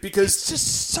weird because It's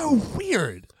just so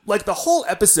weird. like the whole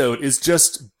episode is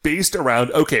just based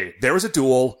around, okay, there was a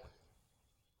duel,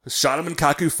 Shannon and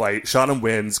Kaku fight, Shannon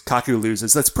wins, Kaku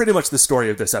loses. That's pretty much the story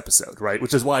of this episode, right?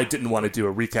 Which is why I didn't want to do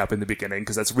a recap in the beginning,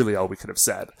 because that's really all we could have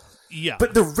said. Yeah.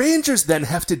 But the Rangers then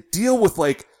have to deal with,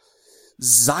 like,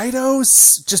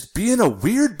 Zydos just being a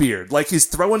weird beard. Like, he's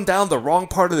throwing down the wrong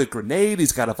part of the grenade,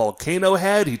 he's got a volcano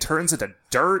head, he turns into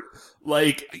dirt.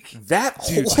 Like, that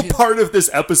whole part of this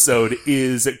episode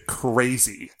is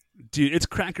crazy. Dude, it's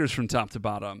crackers from top to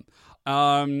bottom.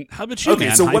 How about you, Okay,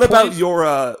 man? so High what point? about your,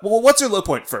 well, what's your low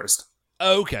point first?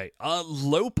 Okay,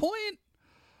 low point?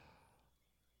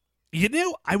 You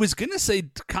know, I was going to say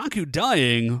Kaku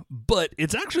dying, but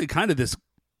it's actually kind of this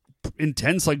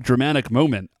intense, like, dramatic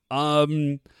moment.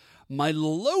 My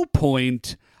low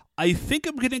point, I think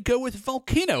I'm going to go with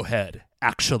Volcano Head,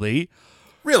 actually.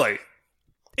 Really?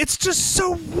 It's just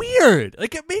so weird.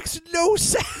 Like, it makes no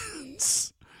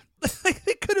sense. Like,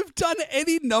 they could have done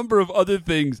any number of other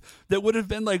things that would have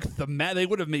been like they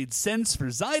would have made sense for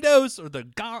Zydos or the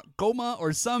Goma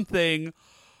or something.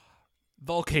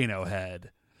 Volcano Head.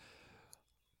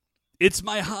 It's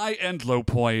my high and low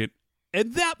point,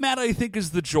 and that, Matt, I think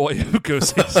is the joy of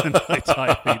Ghost Season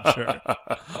High Ranger.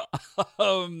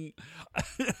 How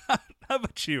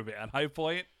about you, man? High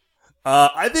point.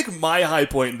 I think my high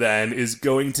point then is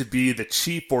going to be the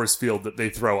chi force field that they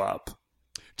throw up.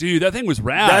 Dude, that thing was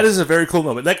rad. That is a very cool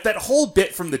moment. Like, that whole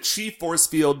bit from the chi force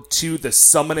field to the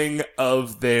summoning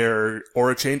of their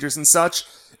aura changers and such,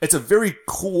 it's a very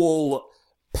cool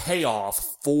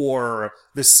payoff for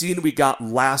the scene we got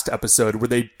last episode where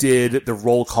they did the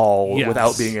roll call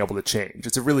without being able to change.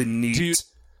 It's a really neat,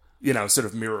 sort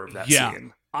of mirror of that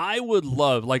scene. I would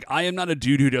love, like, I am not a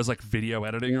dude who does, like, video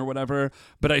editing or whatever,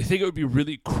 but I think it would be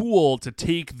really cool to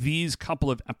take these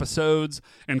couple of episodes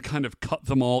and kind of cut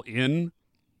them all in.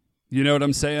 You know what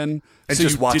I'm saying? And so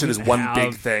just watch it didn't as one have-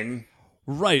 big thing.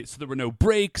 Right, so there were no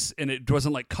breaks, and it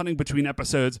wasn't, like, cutting between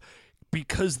episodes,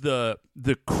 because the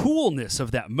coolness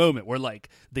of that moment where, like,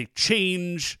 they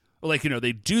change, like,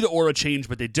 they do the aura change,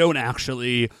 but they don't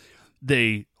actually.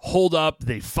 They hold up,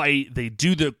 they fight, they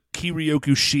do the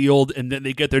Kiryoku shield, and then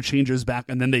they get their changes back,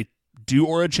 and then they do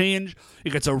aura change.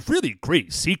 Like, it's a really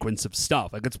great sequence of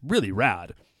stuff. Like, it's really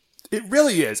rad. It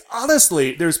really is.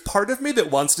 Honestly, there's part of me that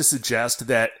wants to suggest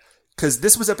that, because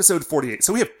this was episode 48,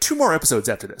 so we have 2 more episodes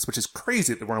after this, which is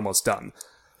crazy that we're almost done.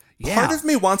 Yeah. Part of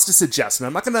me wants to suggest, and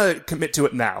I'm not going to commit to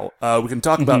it now, we can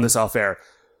talk about this off air.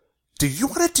 Do you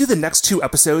want to do the next 2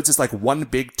 episodes as like one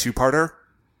big 2-parter?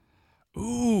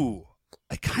 Ooh,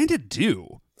 I kind of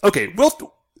do. Okay,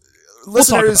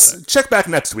 listeners, check back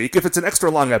next week. If it's an extra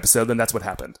long episode, then that's what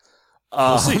happened.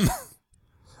 We'll see.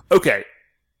 Okay.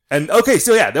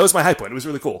 So yeah, that was my high point. It was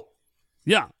really cool.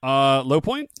 Yeah. Low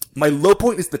point? My low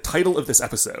point is the title of this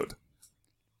episode.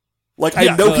 Like,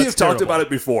 Yeah, I know no, we that's have talked terrible. about it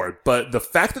before, but the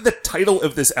fact that the title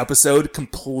of this episode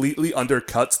completely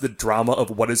undercuts the drama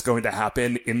of what is going to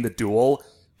happen in the duel,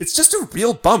 it's just a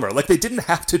real bummer. Like, they didn't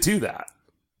have to do that.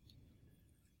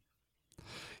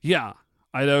 Yeah.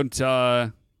 I don't,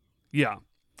 yeah.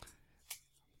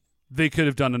 They could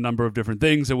have done a number of different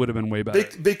things. It would have been way better.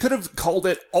 They could have called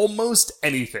it almost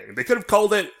anything. They could have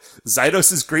called it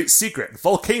Zydos' Great Secret,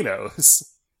 Volcanoes.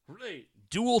 Right.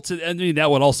 Duel to, I mean,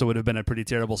 that one also would have been a pretty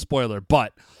terrible spoiler,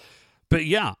 but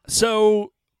yeah.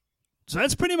 So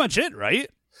that's pretty much it, right?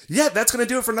 Yeah, that's going to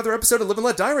do it for another episode of Live and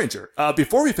Let Die Ranger.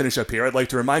 Before we finish up here, I'd like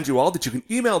to remind you all that you can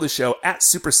email the show at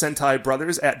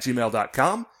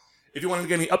supersentaibrothers@gmail.com. If you want to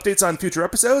get any updates on future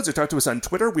episodes or talk to us on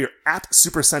Twitter, we are at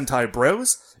Super Sentai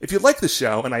Bros. If you like the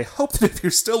show, and I hope that if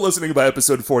you're still listening by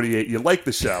episode 48, you like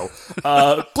the show,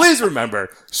 please remember,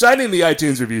 shine in the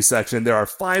iTunes review section. There are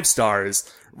 5 stars.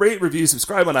 Rate, review,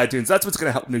 subscribe on iTunes. That's what's going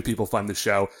to help new people find the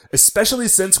show, especially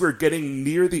since we're getting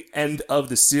near the end of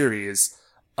the series.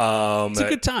 It's a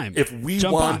good time. If we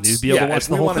Jump want, on. You'd be able to watch if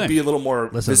the we whole want to thing. be a little more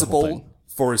Listen to the whole visible thing.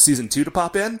 for season 2 to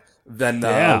pop in, then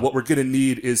what we're going to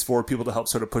need is for people to help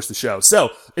sort of push the show. So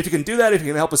if you can do that, if you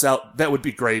can help us out, that would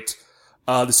be great.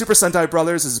 The Super Sentai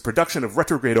Brothers is a production of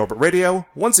Retrograde Orbit Radio.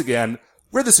 Once again,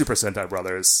 we're the Super Sentai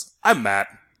Brothers. I'm Matt.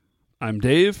 I'm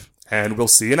Dave. And we'll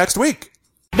see you next week.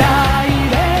 大